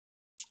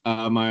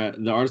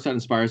 The artist that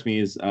inspires me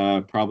is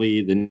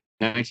probably the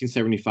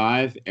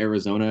 1975,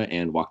 Arizona,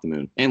 and Walk the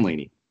Moon, and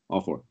Laney,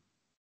 all four.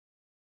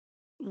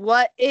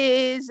 What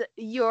is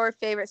your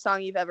favorite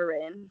song you've ever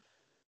written?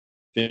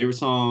 Favorite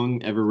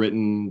song ever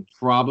written,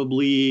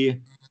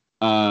 probably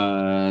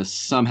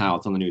Somehow.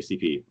 It's on the new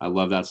CP. I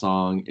love that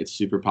song. It's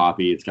super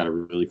poppy. It's got a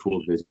really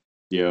cool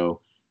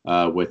video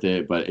with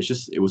it, but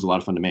it was a lot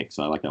of fun to make,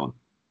 so I like that one.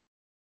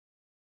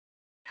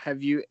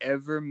 Have you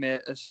ever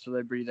met a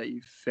celebrity that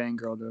you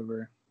fangirled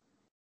over?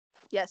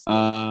 Yes.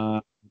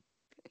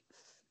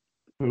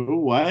 Who?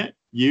 What?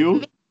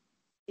 You?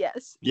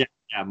 Yes. Yeah,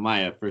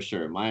 Maya, for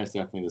sure. Maya's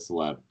definitely the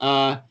celeb.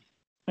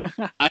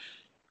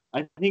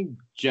 I think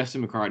Jesse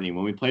McCartney.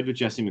 When we played with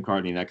Jesse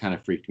McCartney, that kind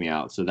of freaked me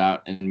out. So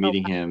that and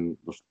meeting him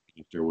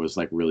after was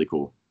like really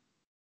cool.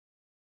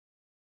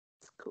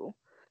 That's cool.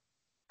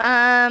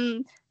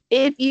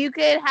 If you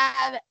could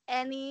have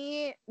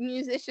any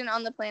musician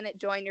on the planet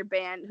join your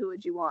band, who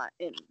would you want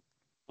in?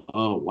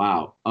 Oh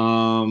wow.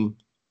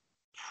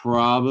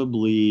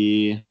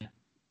 Probably.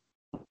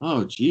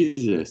 Oh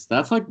Jesus,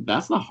 that's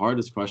the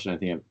hardest question I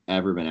think I've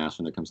ever been asked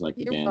when it comes to like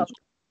the band.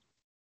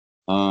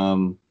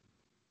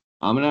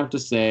 I'm gonna have to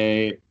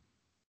say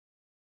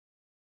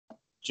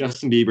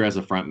Justin Bieber as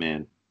a front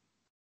man.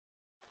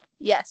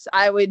 Yes,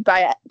 I would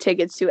buy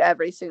tickets to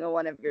every single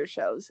one of your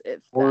shows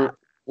if that.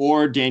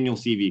 Or Daniel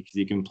Sevey, because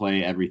he can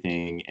play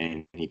everything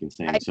and he can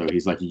sing. So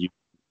he's like a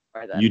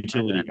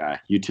utility guy.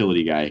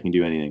 Utility guy. He can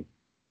do anything.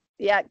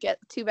 Yeah,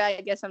 too bad.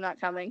 I guess I'm not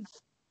coming.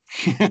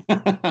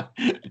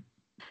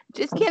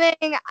 Just kidding.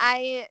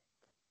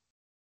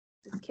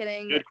 Just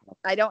kidding. Good.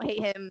 I don't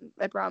hate him.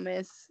 I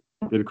promise.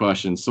 Good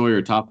question.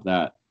 Sawyer, top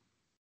that.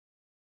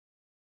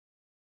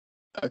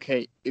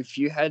 Okay, if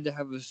you had to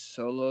have a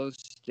solo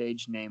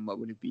stage name, what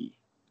would it be?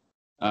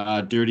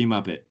 Dirty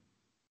Muppet.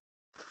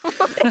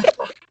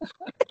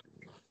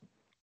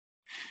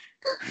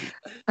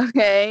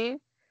 Okay.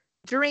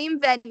 Dream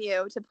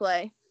venue to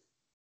play.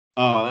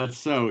 Oh, that's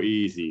so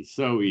easy.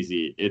 So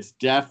easy. It's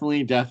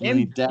definitely.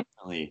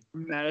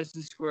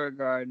 Madison Square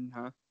Garden,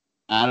 huh?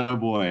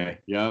 Attaboy.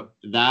 Yep.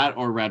 That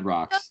or Red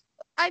Rocks.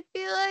 I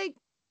feel like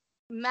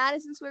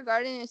Madison Square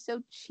Garden is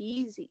so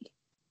cheesy.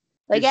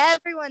 Like,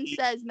 everyone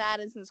says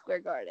Madison Square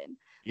Garden.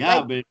 Yeah,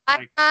 like, but...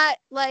 I'm not,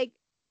 like,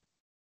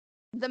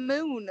 the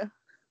moon.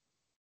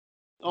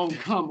 Oh,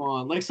 come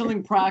on. Like,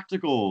 something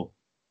practical.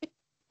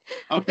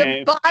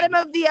 Okay. The bottom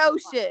of the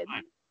ocean.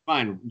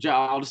 Fine.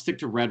 I'll just stick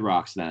to Red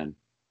Rocks, then.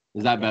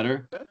 Is that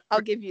better? I'll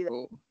give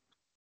you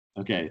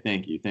that. Okay,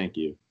 thank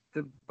you.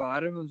 The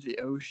bottom of the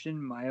ocean,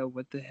 Maya,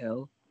 what the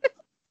hell?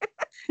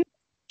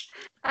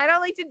 I don't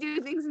like to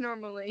do things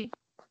normally.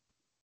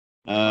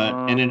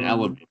 And an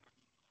elevator.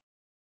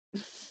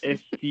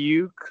 If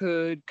you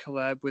could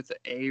collab with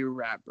a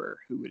rapper,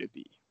 who would it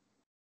be?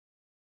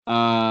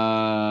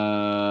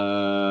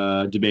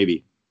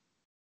 DaBaby.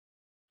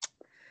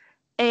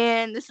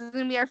 And this is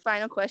going to be our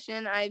final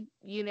question. I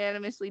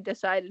unanimously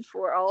decided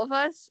for all of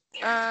us.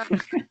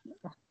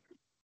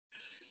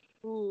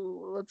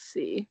 Let's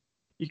see.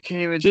 You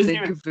can't even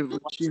think of it.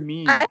 What you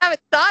mean? I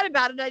haven't thought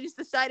about it. I just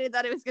decided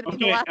that it was going to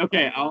be the last one.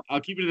 Okay.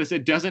 I'll keep it to this.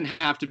 It doesn't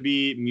have to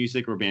be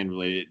music or band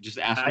related. Just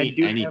ask me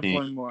anything. I do have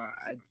one more.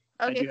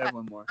 I do have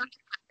one more.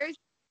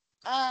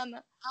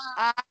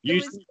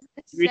 You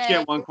each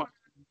get one question.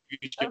 You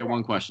each get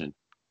one question.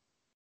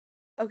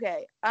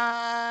 Okay.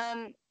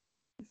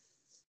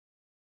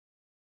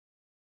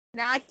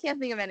 Now I can't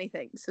think of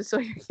anything. So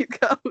Sawyer, you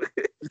go.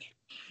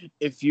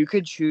 If you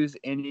could choose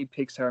any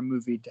Pixar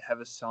movie to have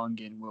a song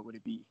in, what would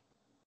it be?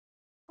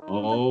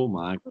 Oh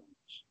my gosh.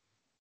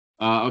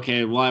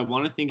 Okay, well, I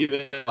want to think of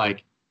it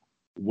like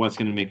what's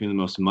going to make me the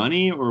most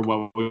money or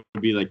what would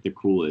be like the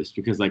coolest.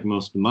 Because like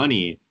most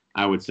money,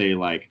 I would say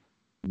like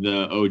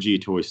the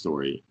OG Toy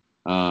Story.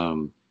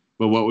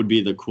 But what would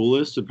be the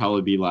coolest would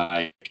probably be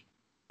like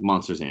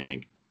Monsters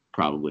Inc.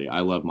 Probably.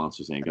 I love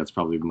Monsters Inc. That's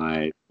probably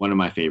one of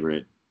my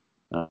favorite.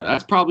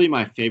 That's probably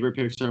my favorite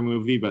Pixar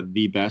movie, but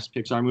the best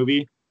Pixar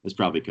movie is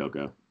probably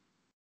Coco.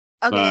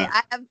 Okay,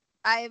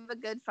 I have a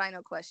good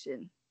final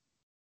question.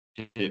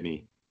 Hit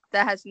me.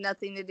 That has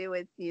nothing to do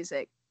with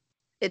music.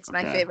 It's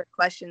my favorite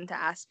question to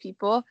ask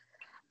people.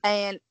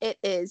 And it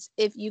is,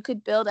 if you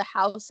could build a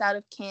house out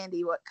of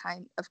candy, what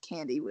kind of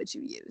candy would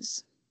you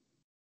use?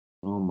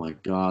 Oh my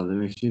God, that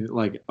makes me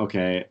like,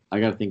 okay, I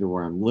got to think of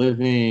where I'm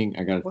living.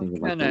 I got to think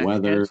of like the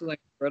weather. What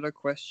kind of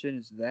question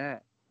is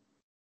that?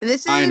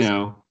 This is I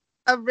know.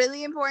 A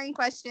really important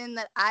question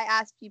that I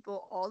ask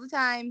people all the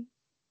time.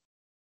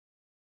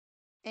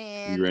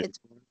 And it's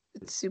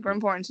super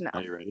important to know.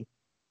 Are you ready?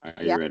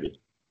 Are you ready?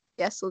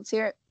 Yes, let's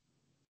hear it.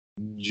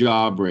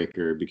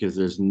 Jawbreaker, because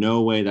there's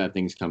no way that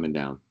thing's coming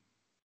down.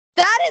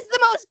 That is the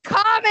most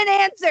common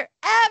answer.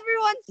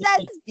 Everyone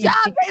says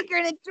Jawbreaker,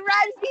 and it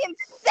drives me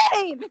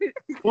insane.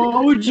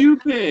 What would you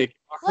pick?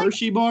 A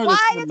Hershey bar?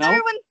 Why does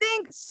everyone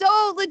think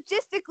so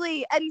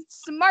logistically and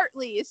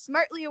smartly? Is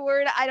smartly a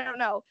word? I don't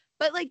know.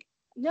 But like,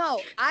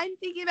 no, I'm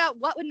thinking about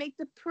what would make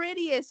the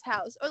prettiest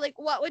house or like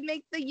what would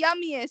make the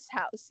yummiest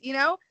house, you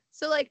know?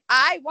 So like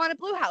I want a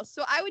blue house.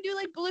 So I would do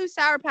like blue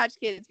Sour Patch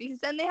Kids because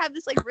then they have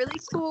this like really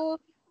cool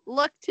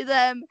look to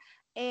them.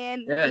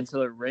 And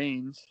until it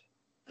rains.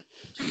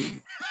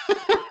 You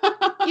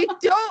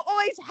don't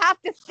always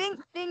have to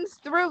think things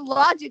through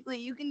logically.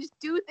 You can just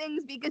do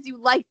things because you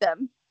like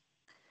them.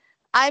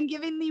 I'm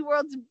giving the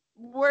world's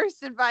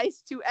worst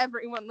advice to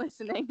everyone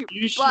listening.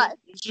 You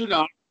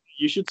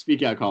should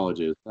speak at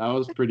colleges. That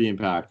was pretty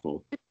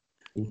impactful.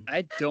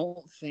 I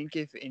don't think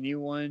if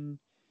anyone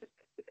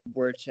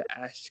were to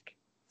ask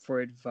for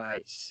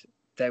advice,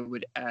 that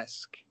would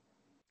ask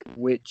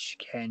which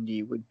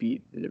candy would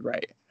be the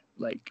right,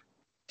 like,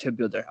 to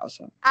build their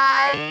house on.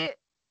 I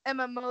am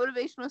a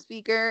motivational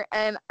speaker,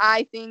 and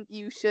I think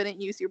you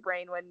shouldn't use your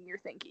brain when you're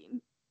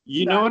thinking.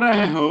 You know what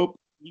I hope?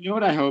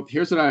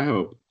 Here's what I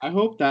hope. I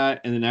hope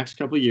that in the next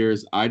couple of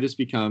years, I just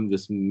become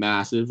this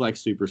massive, like,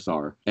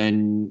 superstar.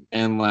 And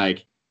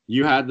like,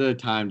 you had the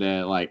time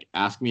to, like,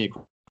 ask me a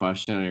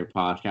question on your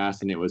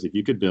podcast, and it was if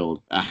you could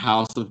build a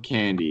house of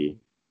candy.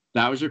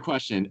 That was your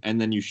question,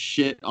 and then you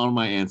shit on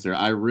my answer.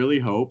 I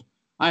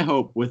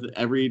hope with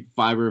every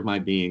fiber of my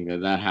being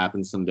that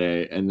happens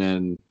someday, and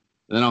then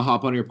I'll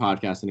hop on your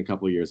podcast in a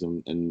couple of years,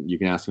 and you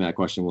can ask me that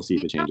question. We'll see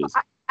if it changes.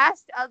 I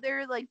asked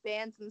other like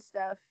bands and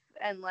stuff,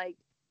 and like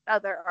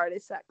other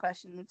artists that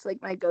question. It's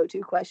like my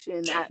go-to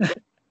question.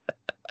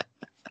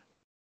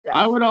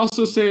 I would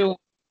also say like,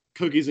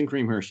 cookies and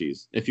cream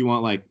Hershey's if you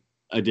want like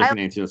a different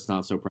answer that's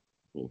not so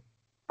practical.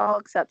 I'll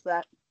accept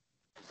that.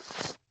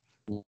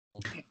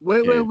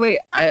 Wait.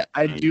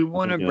 I do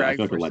want to I feel brag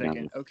for a like a letdown.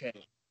 second. Okay.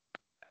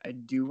 I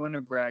do want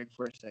to brag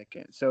for a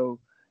second. So,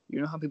 you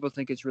know how people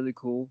think it's really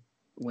cool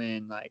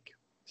when like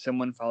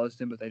someone follows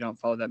them but they don't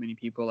follow that many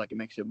people, like it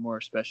makes it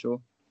more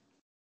special?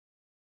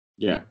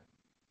 Yeah.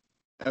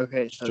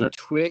 Okay, so Sure.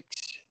 Twix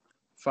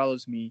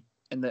follows me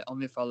and they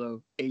only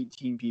follow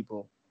 18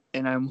 people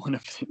and I'm one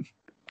of them.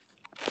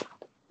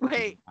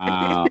 Wait,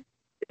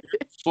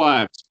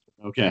 Flex.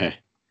 Okay.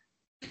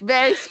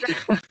 very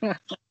strong.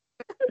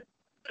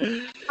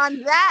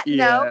 On that Yeah.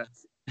 note,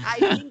 I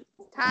think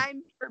it's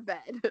time for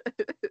bed.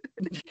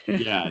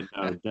 Yeah,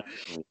 no,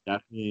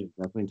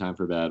 definitely time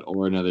for bed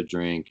or another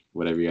drink,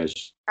 whatever you guys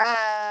choose.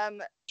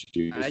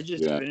 I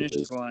just to do finished after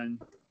this. one.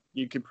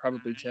 You could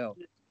probably tell.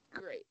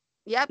 Great.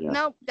 Yep. Yeah.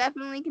 No,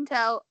 definitely can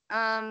tell.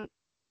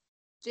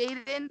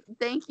 Jaden,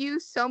 thank you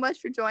so much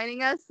for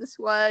joining us. This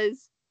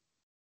was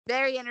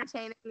very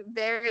entertaining,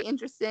 very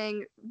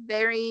interesting,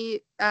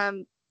 very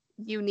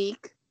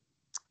unique.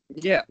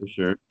 Yeah. For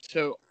sure.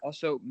 So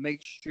also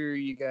make sure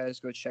you guys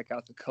go check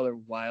out The Color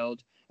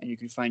Wild, and you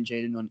can find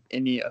Jaden on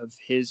any of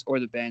his or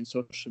the band's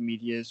social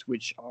medias,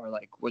 which are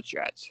like, what's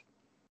your ads?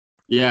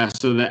 Yeah,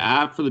 so the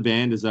app for the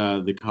band is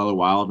The Color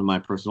Wild, and my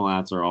personal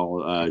ads are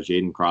all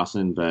Jaden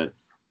Crossan. But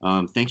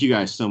thank you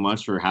guys so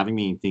much for having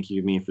me and thinking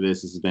of me for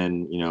this. This has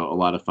been, a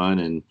lot of fun.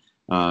 And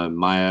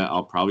Maya,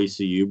 I'll probably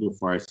see you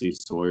before I see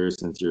Sawyer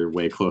since you're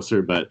way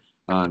closer. But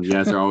you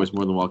guys are always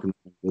more than welcome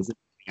to visit,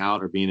 hang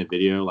out, or be in a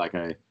video. Like,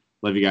 I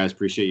love you guys,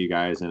 appreciate you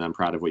guys, and I'm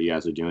proud of what you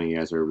guys are doing. You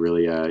guys are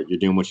really, you're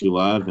doing what you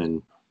love,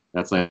 and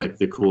that's like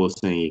the coolest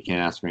thing. You can't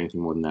ask for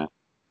anything more than that.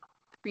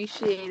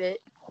 Appreciate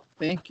it.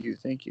 Thank you.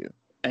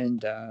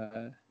 And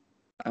I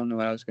don't know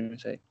what I was going to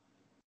say.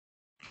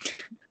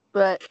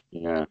 But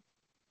yeah,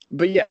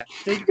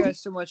 thank you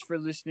guys so much for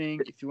listening.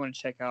 If you want to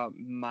check out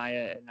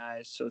Maya and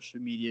I's social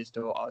medias,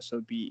 they'll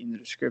also be in the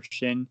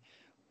description.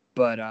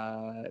 But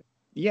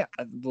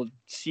we'll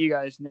see you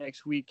guys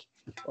next week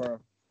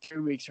or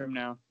 2 weeks from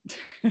now.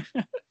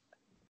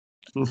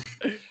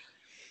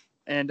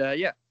 And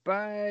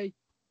bye.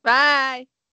 bye.